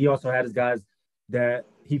 and he also had his guys that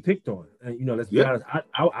he picked on. And let's be honest,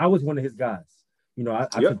 I was one of his guys. I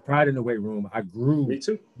took pride in the weight room. I grew, me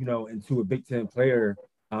too. Into a Big Ten player.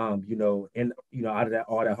 And out of that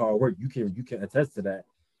all that hard work, you can attest to that.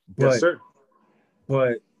 But, yes, sir.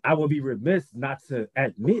 But I would be remiss not to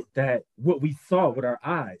admit that what we saw with our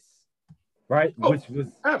eyes, right? Which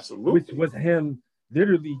was him.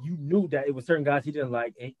 Literally, you knew that it was certain guys he didn't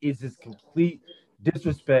like, and it's just complete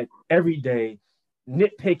disrespect every day,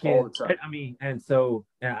 nitpicking. All the time. I mean, and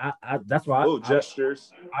I that's why little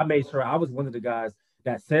gestures. I made sure I was one of the guys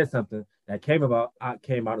that said something that came out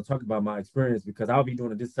and talked about my experience because I'll be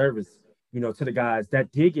doing a disservice, to the guys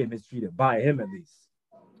that did get mistreated by him at least.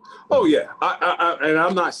 Oh yeah, and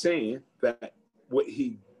I'm not saying that what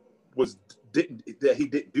he didn't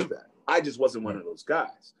do that. I just wasn't one of those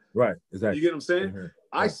guys. Right. Exactly. You get what I'm saying? Right.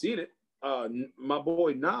 I seen it. My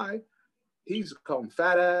boy Nye, he's called him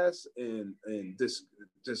fat ass and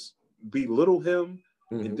just belittle him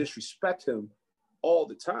and disrespect him all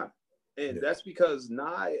the time. And that's because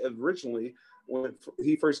Nye originally, when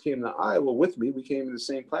he first came to Iowa with me, we came in the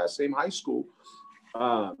same class, same high school.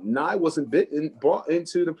 Nye wasn't brought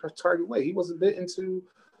into the target way. He wasn't bit into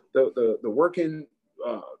the working,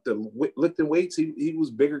 the lifting weights. He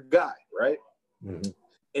was bigger guy, right?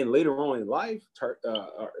 And later on in life, at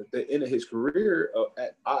the end of his career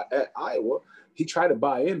at Iowa, he tried to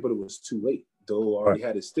buy in, but it was too late. Though already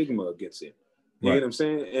had a stigma against him. You get what I'm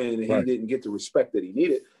saying? And he didn't get the respect that he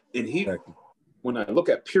needed. And when I look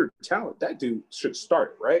at pure talent, that dude should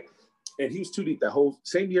start, right? And he was too deep. That whole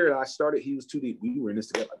same year that I started, he was too deep. We were in this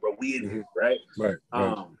together, like, bro. We in here, right? Right.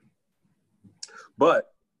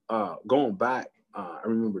 But going back, I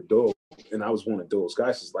remember Doyle, and I was one of Doyle's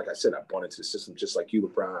guys. Like I said, I bought into the system just like you,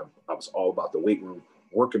 LeBron. I was all about the weight room,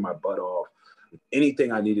 working my butt off.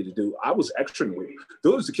 Anything I needed to do, I was extra in the weight room.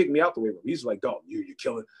 Doyle used to kick me out the weight room. He's like, "Dalton,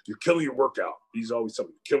 you're killing your workout." He's always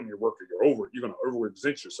telling me, "You're killing your workout. You're over it. You're gonna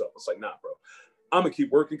overexert yourself." It's like, nah, bro. I'm gonna keep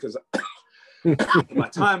working because my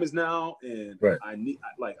time is now, and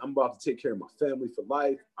I'm about to take care of my family for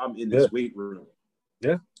life. I'm in this weight room.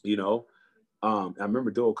 Yeah. I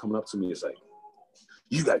remember Doyle coming up to me. It's like,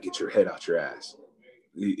 you got to get your head out your ass.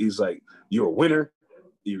 He's like, you're a winner.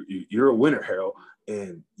 You're a winner, Harold.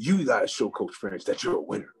 And you got to show Coach Ferentz that you're a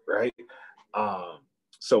winner, right?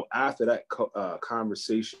 So after that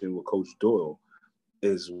conversation with Coach Doyle,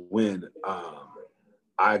 is when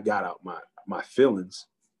I got out my feelings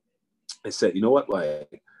and said, you know what,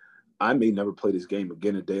 like I may never play this game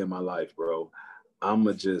again a day in my life, bro. I'm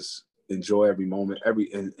gonna just enjoy every moment, I'm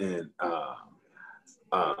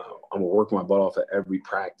gonna work my butt off at every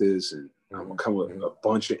practice, and I'm gonna come with a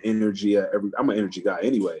bunch of energy at every. I'm an energy guy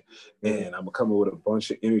anyway, and I'm gonna come with a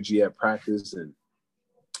bunch of energy at practice. And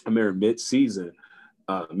I'm there mid-season.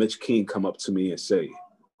 Mitch King come up to me and say,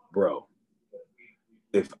 "Bro,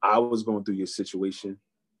 if I was going through your situation,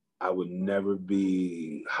 I would never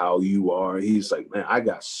be how you are." He's like, "Man, I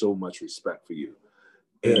got so much respect for you."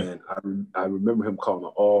 Yeah. And I remember him calling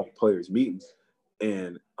an all players meeting,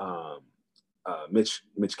 and Mitch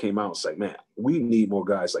came out and was like, "Man, we need more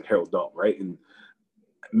guys like Harold Dalton, right?" And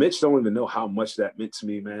Mitch don't even know how much that meant to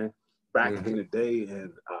me, man, back in the day,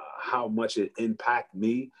 and how much it impacted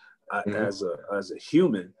me as a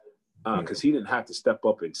human, because he didn't have to step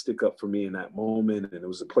up and stick up for me in that moment, and it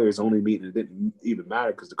was a players only meeting. It didn't even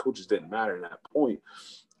matter because the coaches didn't matter in that point.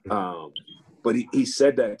 But he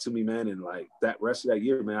said that to me, man, and like that rest of that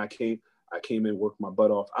year, man, I came in, worked my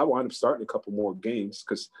butt off. I wound up starting a couple more games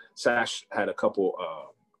because Sash had a couple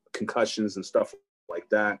concussions and stuff like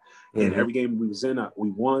that. And every game we was in,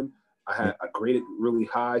 we won. I graded really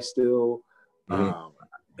high still,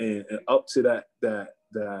 and up to that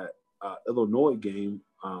Illinois game,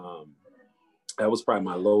 that was probably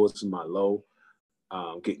my lowest of my low.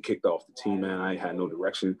 Getting kicked off the team, man. I had no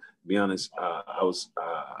direction. To be honest, I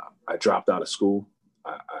dropped out of school.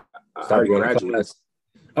 I already graduated.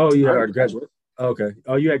 Oh, you had graduated. Okay.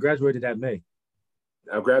 Oh, you had graduated that May.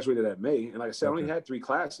 I graduated that May, and like I said, I only had 3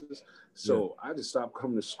 classes, so I just stopped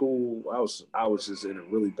coming to school. I was just in a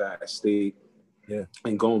really bad state. Yeah.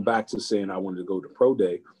 And going back to saying I wanted to go to pro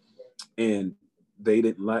day, and they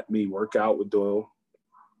didn't let me work out with Doyle.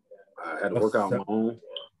 I had to work out on my own.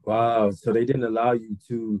 Wow. So they didn't allow you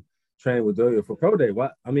to train with Doyle for pro day.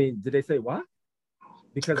 What? I mean, did they say why?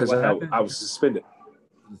 Because I was suspended.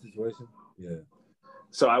 The situation. Yeah.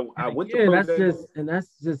 So I went to pro day.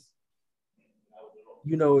 That's just,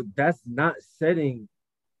 that's not setting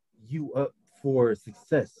you up for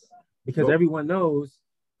success, because everyone knows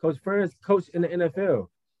Coach Ferentz, coach in the NFL.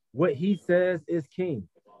 What he says is king.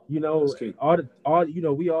 All 32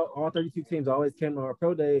 teams always came to our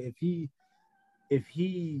pro day. If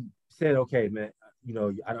he said, "Okay, man,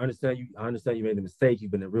 I understand you made a mistake.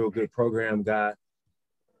 You've been a real good program guy.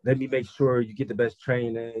 Let me make sure you get the best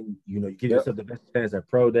training. You give yourself the best chance at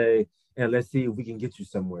pro day, and let's see if we can get you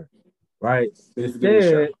somewhere." Right?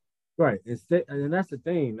 Instead, and that's the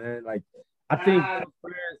thing, man. Like, I think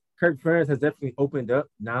Kirk Ferentz has definitely opened up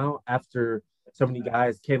now after so many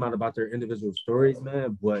guys came out about their individual stories,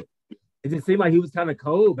 man. But it just seemed like he was kind of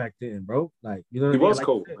cold back then, bro. Like, he was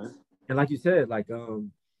cold, man. And like you said, like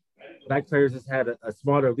black players just had a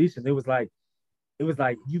smarter leash, and it was like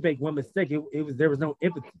you make one mistake, there was no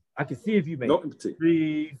empathy. I can see if you make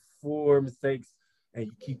 3, 4 mistakes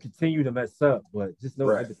and you continue to mess up, but just no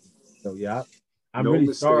empathy. So yeah, I'm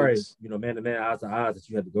really sorry, man to man, eyes to eyes, that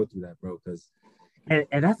you had to go through that, bro. Because and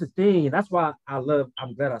that's the thing, and that's why I'm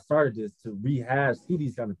glad I started this, to rehash through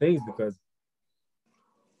these kind of things, because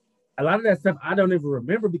a lot of that stuff I don't even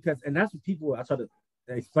remember, and that's what people, I try to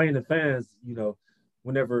explain to fans,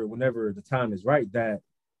 whenever the time is right, that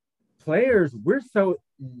players, we're so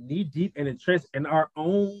knee deep and entrenched in our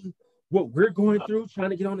own, what we're going through, trying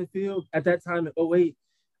to get on the field. At that time in 2008,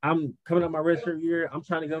 I'm coming up my redshirt year. I'm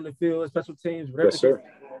trying to get on the field, special teams, whatever. Yes, sir.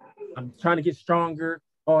 I'm trying to get stronger,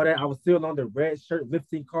 all that. I was still on the red shirt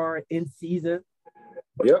lifting card in season.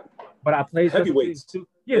 But I played heavyweights too.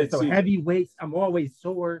 Yeah, so heavyweights. I'm always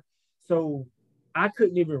sore. So I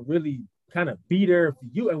couldn't even really kind of be there for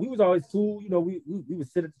you. And we was always cool. We would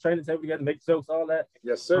sit at the training table together, make jokes, all that.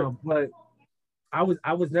 Yes, sir. But I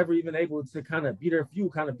was never even able to kind of be there for you,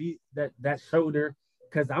 kind of be that shoulder,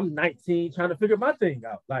 because I'm 19 trying to figure my thing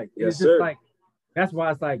out. Like, it's just like, that's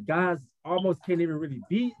why it's like guys almost can't even really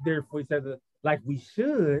be there for each other like we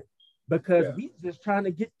should, because we just trying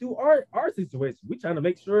to get through our situation. We trying to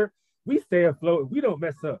make sure we stay afloat, we don't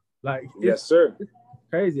mess up. Like, yes, sir. It's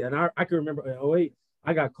crazy. And I can remember in 2008,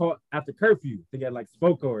 I got caught after curfew. I think at like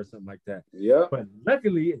Spoko or something like that. Yeah. But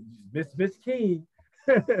luckily, Mitch King,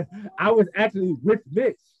 I was actually with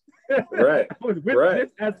Mitch. Right. I was with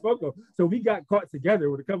Mitch at Spoko. So we got caught together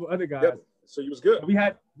with a couple other guys. Yep. So you was good. So we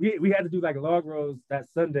had to do like log rolls that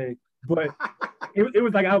Sunday, but it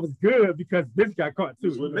was like I was good because Mitch got caught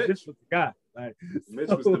too. Mitch was the guy. Like, Mitch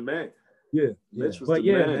was the man. Yeah. Mitch was but the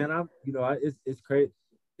yeah, man. man, it's crazy.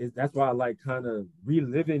 that's why I like kind of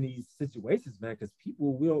reliving these situations, man, because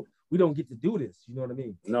people will we don't get to do this. You know what I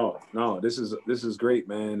mean? No, this is great,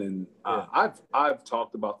 man. And I've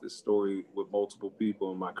talked about this story with multiple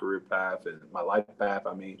people in my career path and my life path.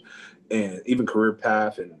 I mean, and even career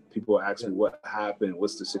path. And people ask me what happened,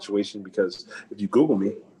 what's the situation? Because if you Google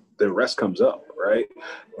me, the rest comes up, right?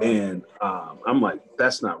 And I'm like,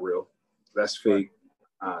 that's not real. That's fake.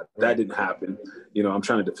 That didn't happen. You know, I'm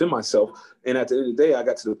trying to defend myself. And at the end of the day, I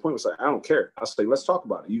got to the point where it's like, I don't care. I was like, let's talk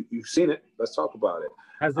about it. You've seen it. Let's talk about it.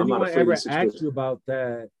 Has anyone ever asked you about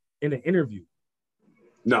that in an interview?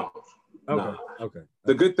 No. Okay. No. Okay.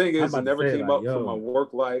 The good thing is it never came up from my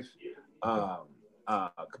work life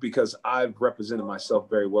because I've represented myself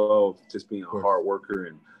very well, just being a hard worker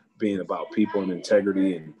and being about people and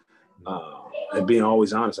integrity and being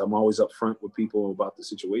always honest. I'm always upfront with people about the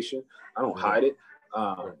situation. I don't hide it.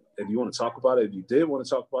 If you want to talk about it, if you did want to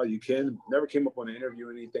talk about it, you can. Never came up on an interview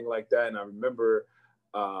or anything like that. And I remember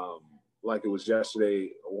like it was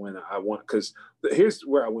yesterday when I went, because here's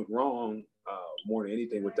where I went wrong more than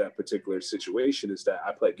anything with that particular situation is that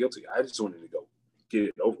I pled guilty. I just wanted to go get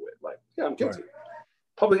it over with. Like, yeah, I'm guilty.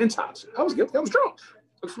 Public intoxication. I was guilty. I was drunk.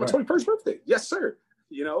 It was my 21st birthday. Yes, sir.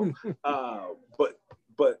 You know,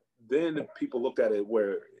 but then people looked at it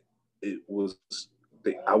where it was,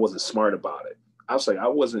 I wasn't smart about it. I was like, I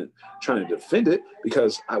wasn't trying to defend it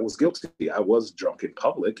because I was guilty. I was drunk in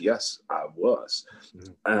public. Yes, I was.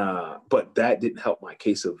 But that didn't help my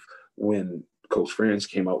case of when Coach Franz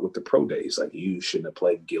came out with the pro days. Like, you shouldn't have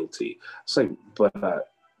pled guilty. It's like, but I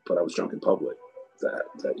was drunk in public.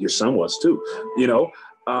 That your son was too. You know,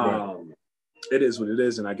 it is what it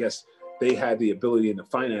is. And I guess they had the ability and the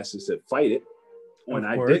finances to fight it when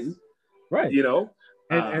I didn't. Right. You know,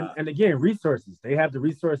 and again, resources. They have the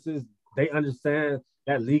resources. They understand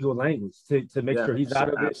that legal language to make sure he's out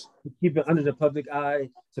of it, to keep it under the public eye,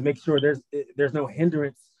 to make sure there's no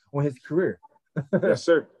hindrance on his career. Yes,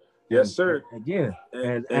 sir. Yes, sir. Again,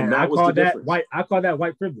 and I call that white. I call that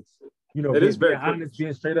white privilege. You know, it is very honest,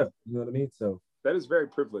 being straight up. You know what I mean? So that is very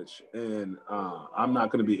privileged, and I'm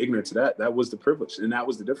not going to be ignorant to that. That was the privilege, and that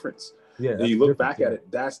was the difference. Yeah. And you look back at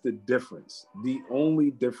it, that's the difference. The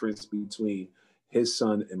only difference between his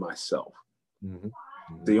son and myself. Mm-hmm.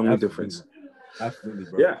 The only difference. Absolutely,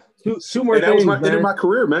 bro. Yeah. Two more things, that was end of my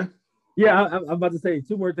career, man. Yeah, I'm about to say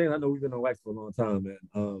two more things. I know we've been on wax for a long time,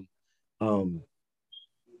 man.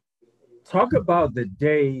 Talk about the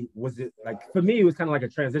day. Was it like, for me, it was kind of like a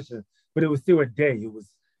transition, but it was still a day.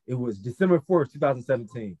 It was December 4th,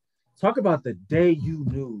 2017. Talk about the day you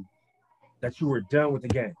knew that you were done with the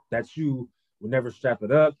game, that you would never strap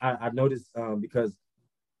it up. I noticed because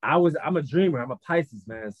I'm a dreamer. I'm a Pisces,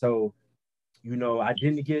 man. So, you know, I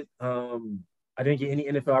didn't get any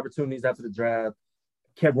NFL opportunities after the draft.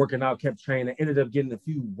 Kept working out, kept training. Ended up getting a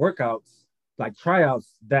few workouts, like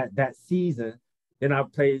tryouts that season. Then I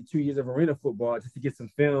played 2 years of arena football just to get some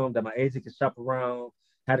film that my agent could shop around.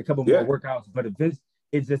 Had a couple more workouts, but eventually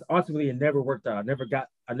it just ultimately it never worked out. I never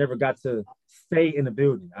got to stay in the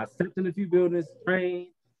building. I stepped in a few buildings, trained,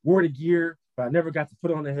 wore the gear, but I never got to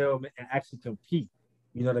put on the helmet and actually compete.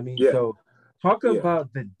 You know what I mean? Yeah. So talk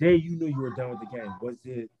about the day you knew you were done with the game.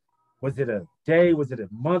 Was it a day? Was it a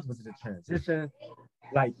month? Was it a transition?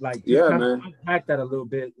 Like kind of unpack that a little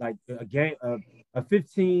bit. Like a game of a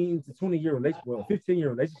 15 to 20 year relationship, well, a 15-year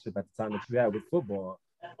relationship at the time that you had with football.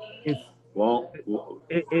 It's over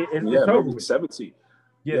maybe 17.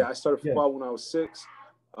 Yeah, I started football when I was 6.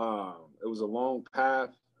 It was a long path,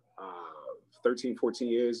 13, 14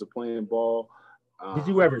 years of playing ball. Did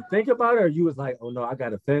you ever think about it, or you was like, oh no, I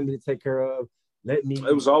got a family to take care of?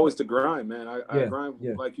 It was always the grind, man. I grind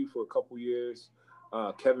like you for a couple years.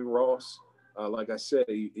 Kevin Ross, like I said,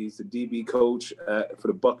 he's the DB coach for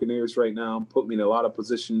the Buccaneers right now. Put me in a lot of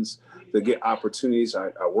positions to get opportunities.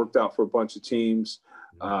 I worked out for a bunch of teams.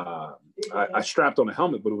 I strapped on a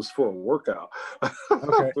helmet, but it was for a workout.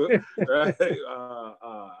 Okay. Right?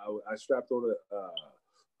 I strapped on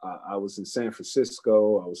I was in San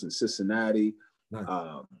Francisco. I was in Cincinnati. Nice.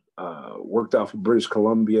 Worked out for British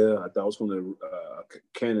Columbia. I thought I was going to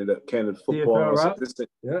Canada football.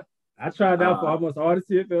 Yeah, I tried out for almost all the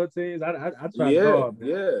CFL teams. I tried.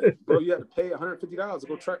 Bro, you had to pay $150 to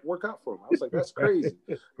go work out for them. I was like, that's crazy.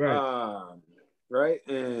 Right.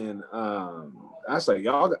 And I was like,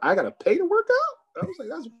 y'all, I got to pay to work out? I was like,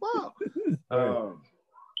 that's wild.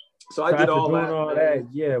 So I did all that.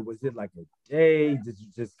 Yeah, was it like a day? Did you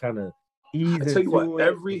just kind of ease into it? I tell you what,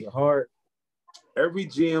 every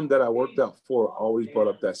GM that I worked out for always brought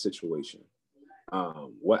up that situation.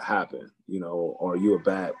 What happened? You know, are you a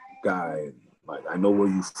bad guy? Like, I know where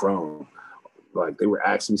you from. Like, they were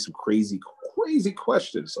asking me some crazy crazy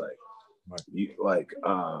questions like, you like,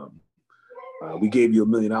 we gave you $1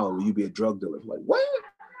 million, will you be a drug dealer? Like, what?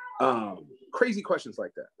 Crazy questions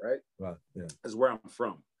like that, right? Wow, yeah. That's where I'm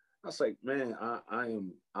from. I was like, man, I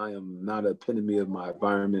am not an epitome of my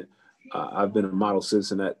environment. I've been a model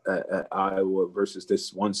citizen at Iowa versus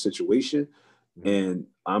this one situation, and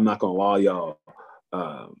I'm not gonna allow y'all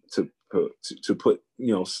to put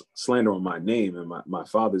slander on my name and my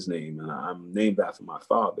father's name, and I'm named after my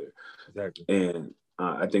father. Exactly. And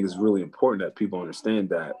I think it's really important that people understand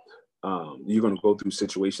that you're going to go through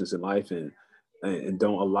situations in life, and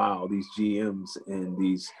don't allow these GMs and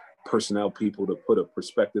these personnel people to put a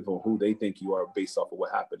perspective on who they think you are based off of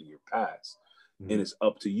what happened in your past. And it's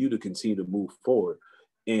up to you to continue to move forward.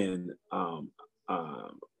 And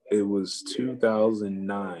it was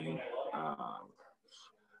 2009.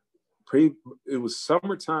 It was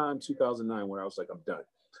summertime 2009 where I was like, I'm done.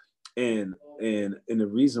 And the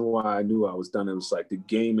reason why I knew I was done, it was like the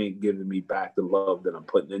game ain't giving me back the love that I'm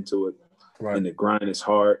putting into it. Right. And the grind is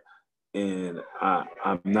hard, and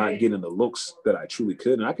I'm not getting the looks that I truly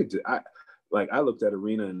could. And I looked at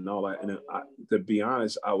arena and all that, and to be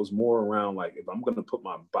honest, I was more around like, if I'm going to put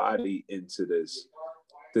my body into this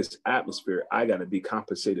atmosphere, I got to be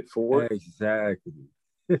compensated for it. Exactly.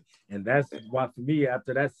 And that's why for me,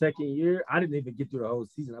 after that second year, I didn't even get through the whole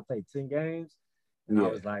season. I played 10 games. And I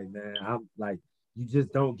was like, man, I'm like, you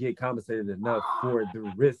just don't get compensated enough for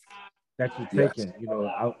the risk that you're taking,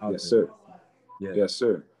 out yes, sir. Yeah. Yes,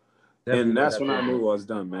 sir. Definitely, and that's when I knew I was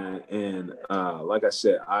done, man. And like I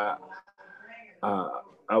said, I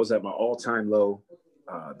was at my all-time low,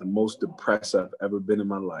 the most depressed I've ever been in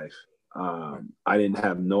my life. I didn't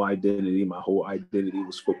have no identity. My whole identity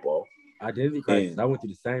was football. Identity crisis. I went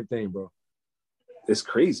through the same thing, bro. It's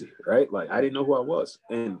crazy, right? Like, I didn't know who I was.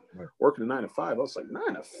 And working a 9 to 5, I was like,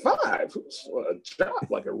 9 to 5? A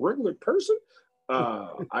job like a regular person?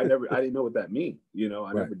 I didn't know what that mean.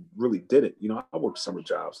 I never really did it. I worked summer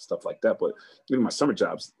jobs and stuff like that. But even my summer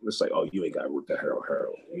jobs, it's like, oh, you ain't got to work that Harold.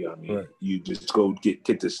 You know what I mean? Right. You just go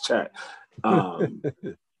get this check. And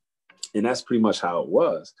that's pretty much how it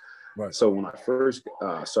was. Right. So when I first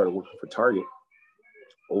started working for Target,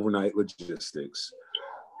 overnight logistics,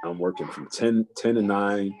 I'm working from 10 to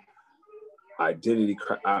 9, identity.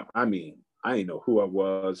 I mean, I didn't know who I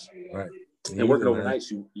was. Right. And working overnight,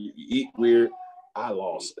 you eat weird. I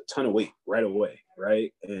lost a ton of weight right away,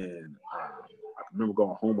 right? And I remember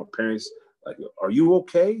going home with parents, like, are you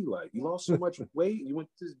okay? Like, you lost so much weight? You went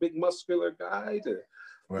to this big muscular guy to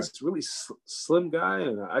this really slim guy?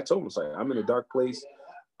 And I told him, it's like, I'm in a dark place.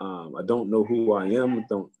 I don't know who I am.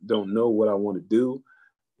 Don't know what I want to do.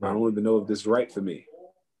 Right. I don't even know if this is right for me.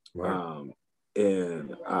 Right.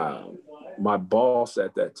 And my boss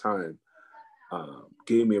at that time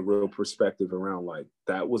gave me a real perspective around, like,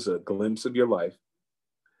 that was a glimpse of your life.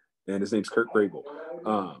 And his name's Kurt Grable.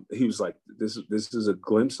 He was like, this is a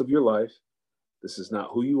glimpse of your life. This is not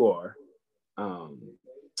who you are.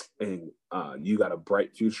 And you got a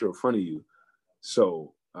bright future in front of you.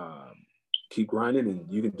 So keep grinding,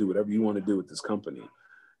 and you can do whatever you want to do with this company.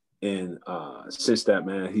 And since that,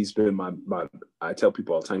 man, he's been my I tell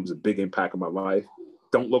people all the time, he was a big impact on my life.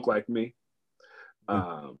 Don't look like me.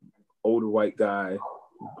 Older white guy,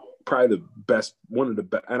 probably the best, one of the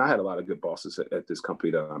best. And I had a lot of good bosses at this company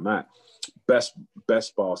that I'm at. Best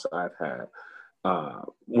boss I've had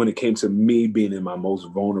when it came to me being in my most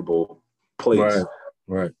vulnerable place.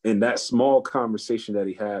 Right. And that small conversation that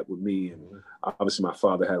he had with me, and obviously my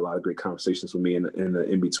father had a lot of great conversations with me in the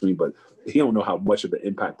in between, but he don't know how much of the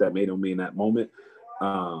impact that made on me in that moment.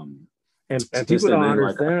 And people don't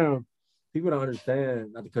understand. People don't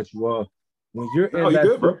understand. Not to cut you off. When you're in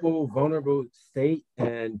that simple, vulnerable state,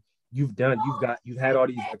 and you've had all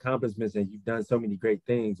these accomplishments, and you've done so many great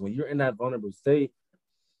things. When you're in that vulnerable state,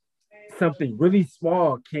 something really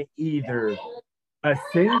small can either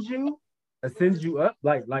ascend you up,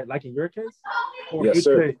 like in your case, or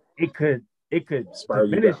it could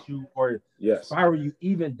diminish you, or spiral you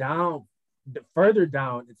even down, further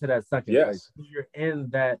down into that second place.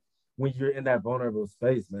 When you're in that vulnerable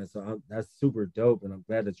space, man. So that's super dope, and I'm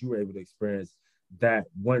glad that you were able to experience that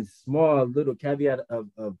one small little caveat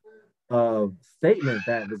of statement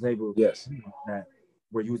that was able, that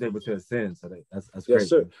where you was able to ascend. So that's great. Yes,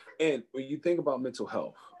 sir. Man. And when you think about mental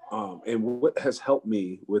health, and what has helped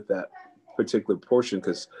me with that particular portion,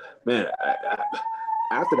 because man,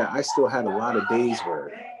 after that, I still had a lot of days where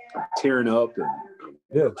I'm tearing up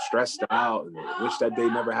and stressed out, and wish that day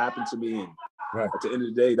never happened to me. And at the end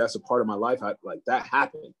of the day, that's a part of my life. That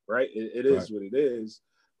happened, right? It is what it is.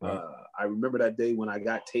 Right. I remember that day when I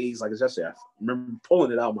got tased, like yesterday. I remember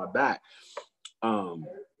pulling it out of my back.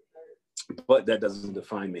 But that doesn't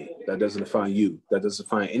define me. That doesn't define you. That doesn't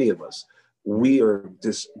define any of us. We are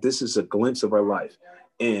this is a glimpse of our life.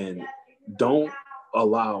 And don't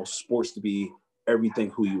allow sports to be everything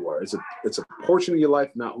who you are. It's a portion of your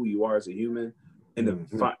life, not who you are as a human. And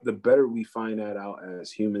the better we find that out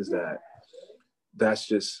as humans, that's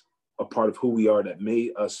just a part of who we are that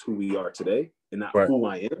made us who we are today and not who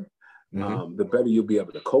I am. The better you'll be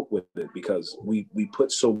able to cope with it, because we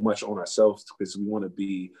put so much on ourselves because we want to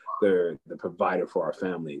be the provider for our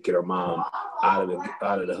family, get our mom out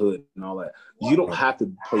of the hood and all that. You don't have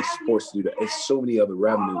to play sports to do that. It's so many other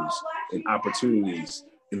revenues and opportunities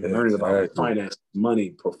and learning about finance,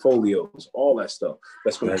 money, portfolios, all that stuff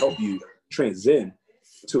that's going to help you transcend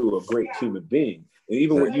to a great human being. And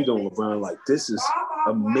even what you doing, LeBron, like, this is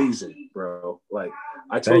amazing, bro. Like,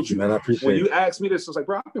 I told you, man, I appreciate when you asked me this, I was like,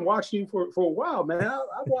 bro, I've been watching you for a while, man. I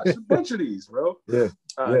watched a bunch of these, bro.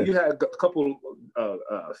 You had a couple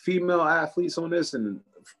female athletes on this, and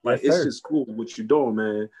like, it's just cool what you're doing,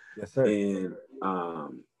 man. Yes, sir. And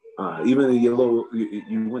even your little,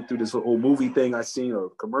 you went through this whole movie thing I seen,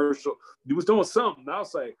 or commercial. You was doing something. I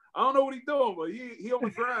was like, I don't know what he's doing, but he on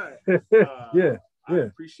the grind. I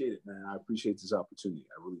appreciate it, man. I appreciate this opportunity.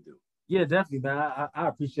 I really do. Yeah, definitely, man. I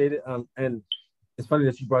appreciate it. And it's funny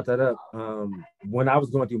that you brought that up. When I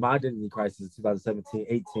was going through my identity crisis, 2017,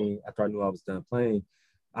 18, after I knew I was done playing,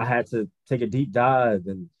 I had to take a deep dive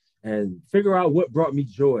and figure out what brought me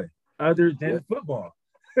joy other than football.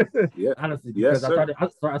 Honestly, because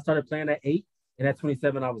I started playing at 8, and at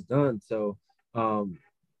 27 I was done. So,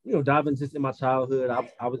 diving just in my childhood,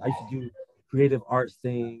 I used to do creative arts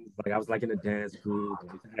things. Like, I was like in a dance group, I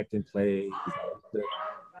used to act in plays,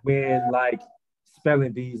 win like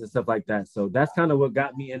spelling bees and stuff like that. So that's kind of what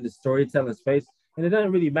got me in the storytelling space. And it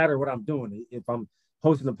doesn't really matter what I'm doing. If I'm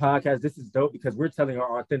hosting a podcast, this is dope because we're telling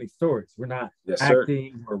our authentic stories. We're not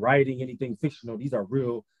acting or writing anything fictional. These are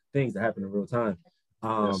real things that happen in real time.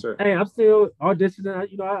 Hey, I'm still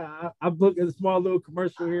auditioning. I booked a small little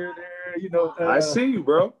commercial here and there. I see you,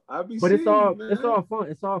 bro. But it's all fun.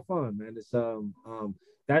 It's all fun, man. It's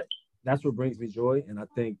that's what brings me joy. And I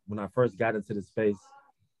think when I first got into the space,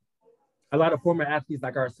 a lot of former athletes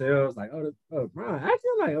like ourselves, like, Brian, acting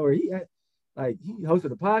he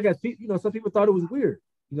hosted a podcast. Some people thought it was weird.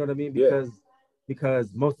 You know what I mean? Because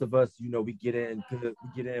most of us, we get in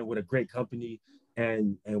with a great company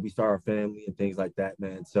and we start our family and things like that,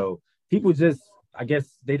 man. So people just, I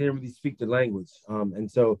guess they didn't really speak the language. And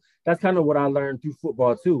so that's kind of what I learned through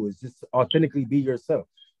football too, is just authentically be yourself.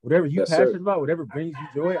 Whatever you're passionate about, whatever brings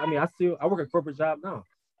you joy. I mean, I work a corporate job now.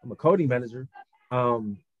 I'm a coding manager.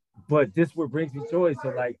 But this what brings me joy. So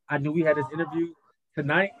like, I knew we had this interview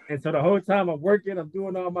tonight. And so the whole time I'm working, I'm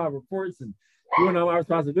doing all my reports and doing all my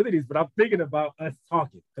responsibilities, but I'm thinking about us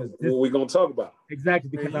talking. Because what we're going to talk about. Exactly.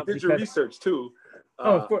 Because you did your research too.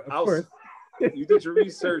 Of course. You did your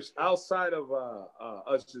research outside of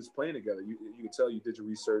us just playing together. You can tell you did your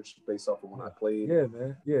research based off of when I played. Yeah,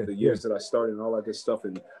 man. Yeah. The years that I started and all that good stuff.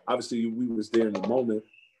 And obviously we was there in the moment.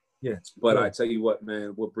 Yeah. But I tell you what, man,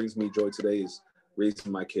 what brings me joy today is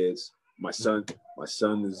raising my kids. My son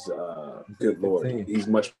is good Lord. He's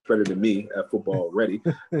much better than me at football already.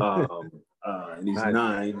 And he's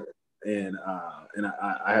 9. And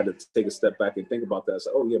I had to take a step back and think about that. I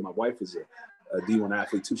said, oh yeah, my wife is a D1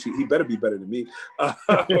 athlete too. He better be better than me.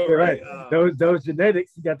 Right. Those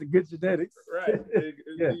genetics, you got the good genetics. Right.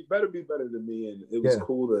 He better be better than me. And it was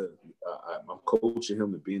cool to, I'm coaching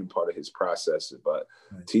him and being a part of his process, but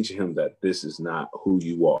teaching him that this is not who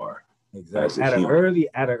you are. Exactly. At an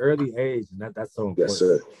early age, and that's so important. Yes,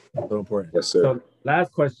 sir. So important. Yes, sir. So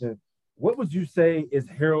last question. What would you say is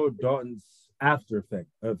Harold Dalton's after effect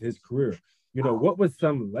of his career? What was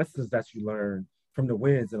some lessons that you learned from the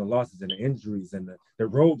wins and the losses and the injuries and the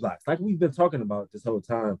roadblocks, like we've been talking about this whole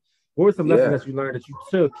time? What were some lessons that you learned that you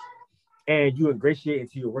took and you ingratiate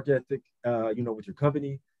into your work ethic, with your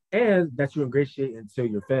company, and that you ingratiate into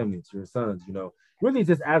your family, to your sons, really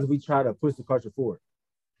just as we try to push the culture forward?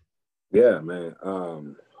 Yeah, man.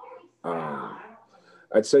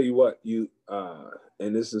 I tell you what,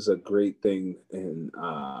 and this is a great thing. And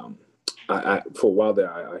I for a while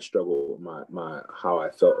there, I struggled with my how I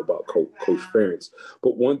felt about Coach Ferentz.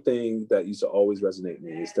 But one thing that used to always resonate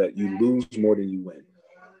with me is that you lose more than you win.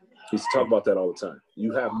 He used to talk about that all the time.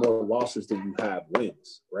 You have more losses than you have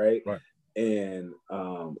wins, right? And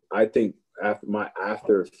I think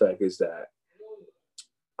after effect is that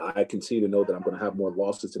I continue to know that I'm going to have more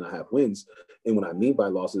losses than I have wins. And what I mean by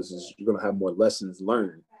losses is you're going to have more lessons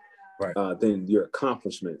learned than your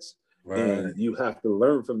accomplishments. And you have to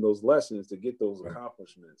learn from those lessons to get those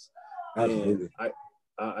accomplishments. Absolutely. And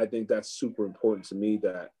I think that's super important to me,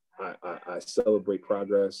 that I celebrate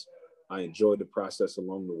progress. I enjoy the process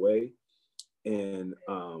along the way, and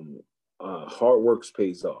hard work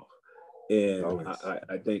pays off. And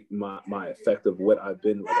I think my effect of what I've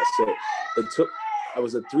been, like I said, I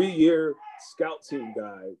was a 3-year scout team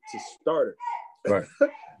guy to start it. Right.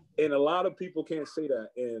 And a lot of people can't say that.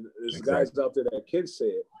 And there's guys out there that can say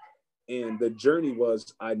it. And the journey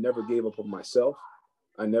was, I never gave up on myself.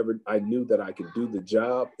 I knew that I could do the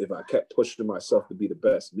job if I kept pushing myself to be the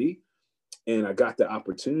best me. And I got the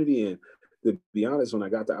opportunity. And to be honest, when I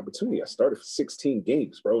got the opportunity, I started for 16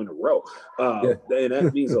 games, bro, in a row. And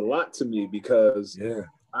that means a lot to me because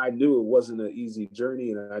I knew it wasn't an easy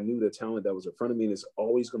journey, and I knew the talent that was in front of me. And it's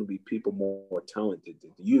always going to be people more talented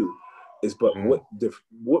than you. But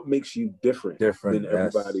what makes you different than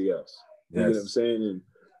everybody else? You know what I'm saying? And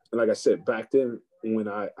like I said, back then when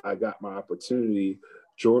I got my opportunity,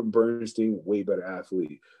 Jordan Bernstein, way better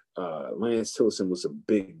athlete. Lance Tillerson was a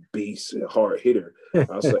big beast, a hard hitter. I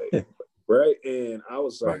was like, right? And I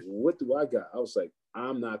was like, what do I got? I was like,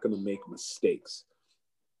 I'm not going to make mistakes.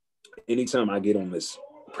 Anytime I get on this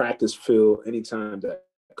practice field, anytime that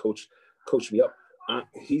coach me up,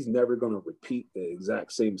 he's never going to repeat the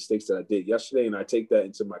exact same mistakes that I did yesterday. And I take that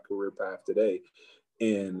into my career path today.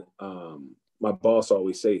 And my boss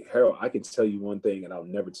always say, Harold, I can tell you one thing and I'll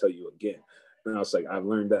never tell you again. And I was like, I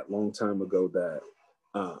learned that long time ago that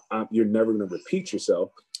you're never going to repeat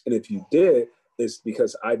yourself. And if you did, it's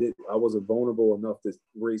because I wasn't vulnerable enough to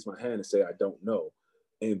raise my hand and say, I don't know.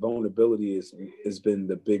 And vulnerability has been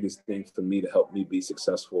the biggest thing for me to help me be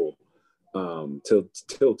successful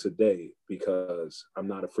till today, because I'm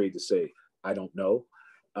not afraid to say, I don't know.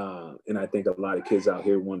 And I think a lot of kids out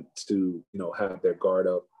here want to, have their guard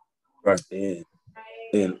up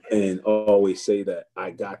and always say that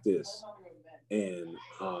I got this. And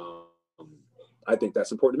I think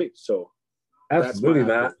that's important to me. So absolutely,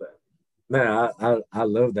 man. I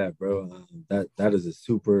love that, bro. That is a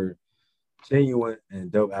super genuine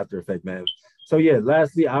and dope after effect, man. So yeah,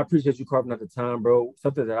 lastly, I appreciate you carving out the time, bro.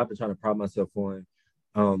 Something that I've been trying to pride myself on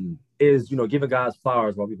is, giving guys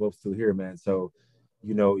flowers while we both still here, man. So,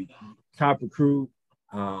 top recruit,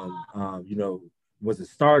 was a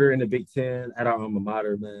starter in the Big Ten at our alma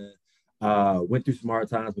mater, man. Went through some hard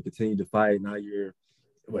times, but continued to fight. Now you're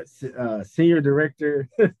senior director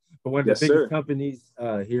for one of the biggest companies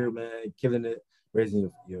here, man, killing it, raising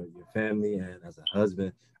your family, and as a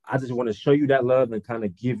husband. I just want to show you that love and kind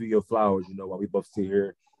of give you your flowers, while we both sit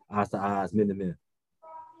here, eyes to eyes, men to men.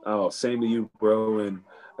 Oh, same to you, bro. And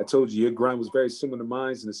I told you, your grind was very similar to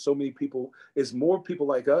mine. And there's so many people, it's more people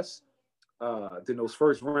like us than those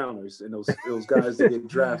first rounders and those guys that get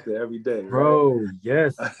drafted every day. Bro, right?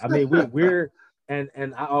 Yes. I mean, we're, and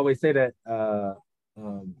I always say that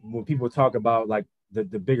when people talk about like the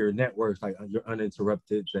bigger networks, like your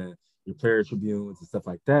Uninterrupted and your Player Tribunes and stuff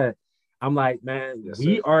like that, I'm like, man,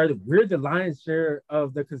 we're the lion's share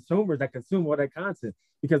of the consumers that consume all that content.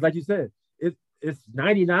 Because like you said, it's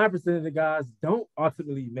 99% of the guys don't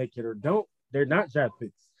ultimately make it, or they're not draft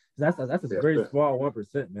picks. That's a very small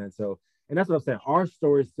 1%, man. So, and that's what I'm saying. Our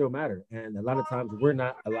stories still matter. And a lot of times we're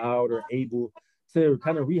not allowed or able to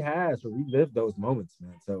kind of rehash or relive those moments,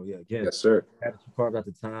 man. So yeah, again, yes, sir. Glad that you carved out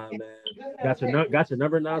the time, man. Got your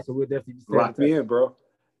number now, so we'll definitely be lock me in, bro.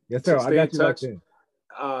 Yes, sir. I got you locked in.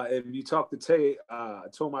 If you talk to Tay,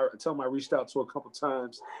 tell him I reached out to her a couple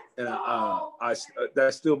times, and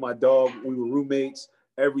that's still my dog. We were roommates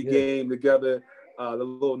every game together. The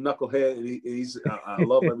little knucklehead, and I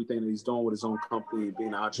love everything that he's doing with his own company, being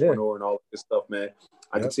an entrepreneur and all this stuff, man.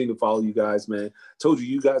 I continue to follow you guys, man. Told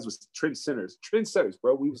you guys was trendsetters,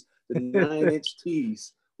 bro. We was the 9-inch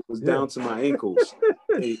tees was down to my ankles,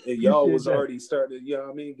 and y'all was already started. You know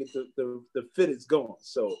what I mean? Get the fit is going.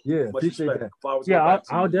 So much respect.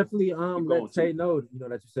 I'll definitely let Tay know.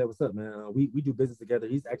 That you said what's up, man. We do business together.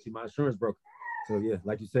 He's actually my insurance broker. So yeah,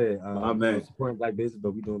 like you said, supporting Black business,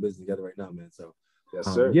 but we're doing business together right now, man. So yes,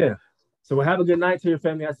 sir. Yeah. So have a good night to your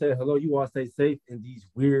family. I said hello. You all stay safe in these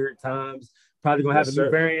weird times. Probably gonna have a new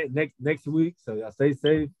variant next week. So y'all stay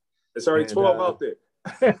safe. It's already 12 out there.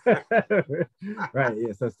 Right,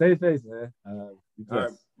 yeah. So stay safe, man. All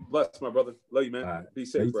right, bless my brother. Love you, man. Right. Be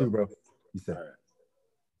safe, you bro. too, bro. Be safe.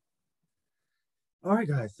 All right,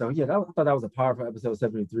 guys. So yeah, I thought that was a powerful episode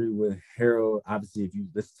 73 with Harold. Obviously, if you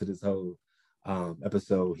listen to this whole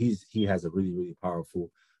episode, he has a really, really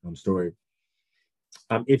powerful story.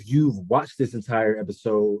 If you've watched this entire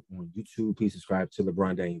episode on YouTube, please subscribe to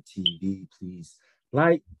LeBron Daniel TV. Please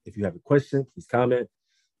like. If you have a question, please comment.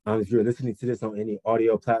 If you're listening to this on any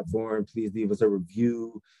audio platform, please leave us a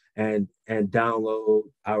review and download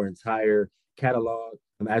our entire catalog.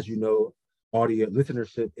 As you know, audio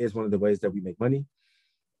listenership is one of the ways that we make money.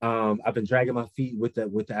 I've been dragging my feet with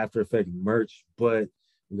the After Effect merch, but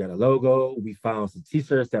we got a logo. We found some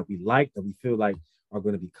t-shirts that we like, that we feel like are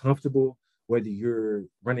going to be comfortable, whether you're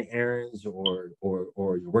running errands or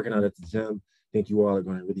you're working out at the gym. I think you all are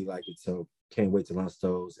going to really like it. So can't wait to launch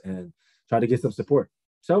those and try to get some support.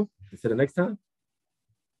 So until the next time,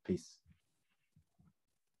 peace.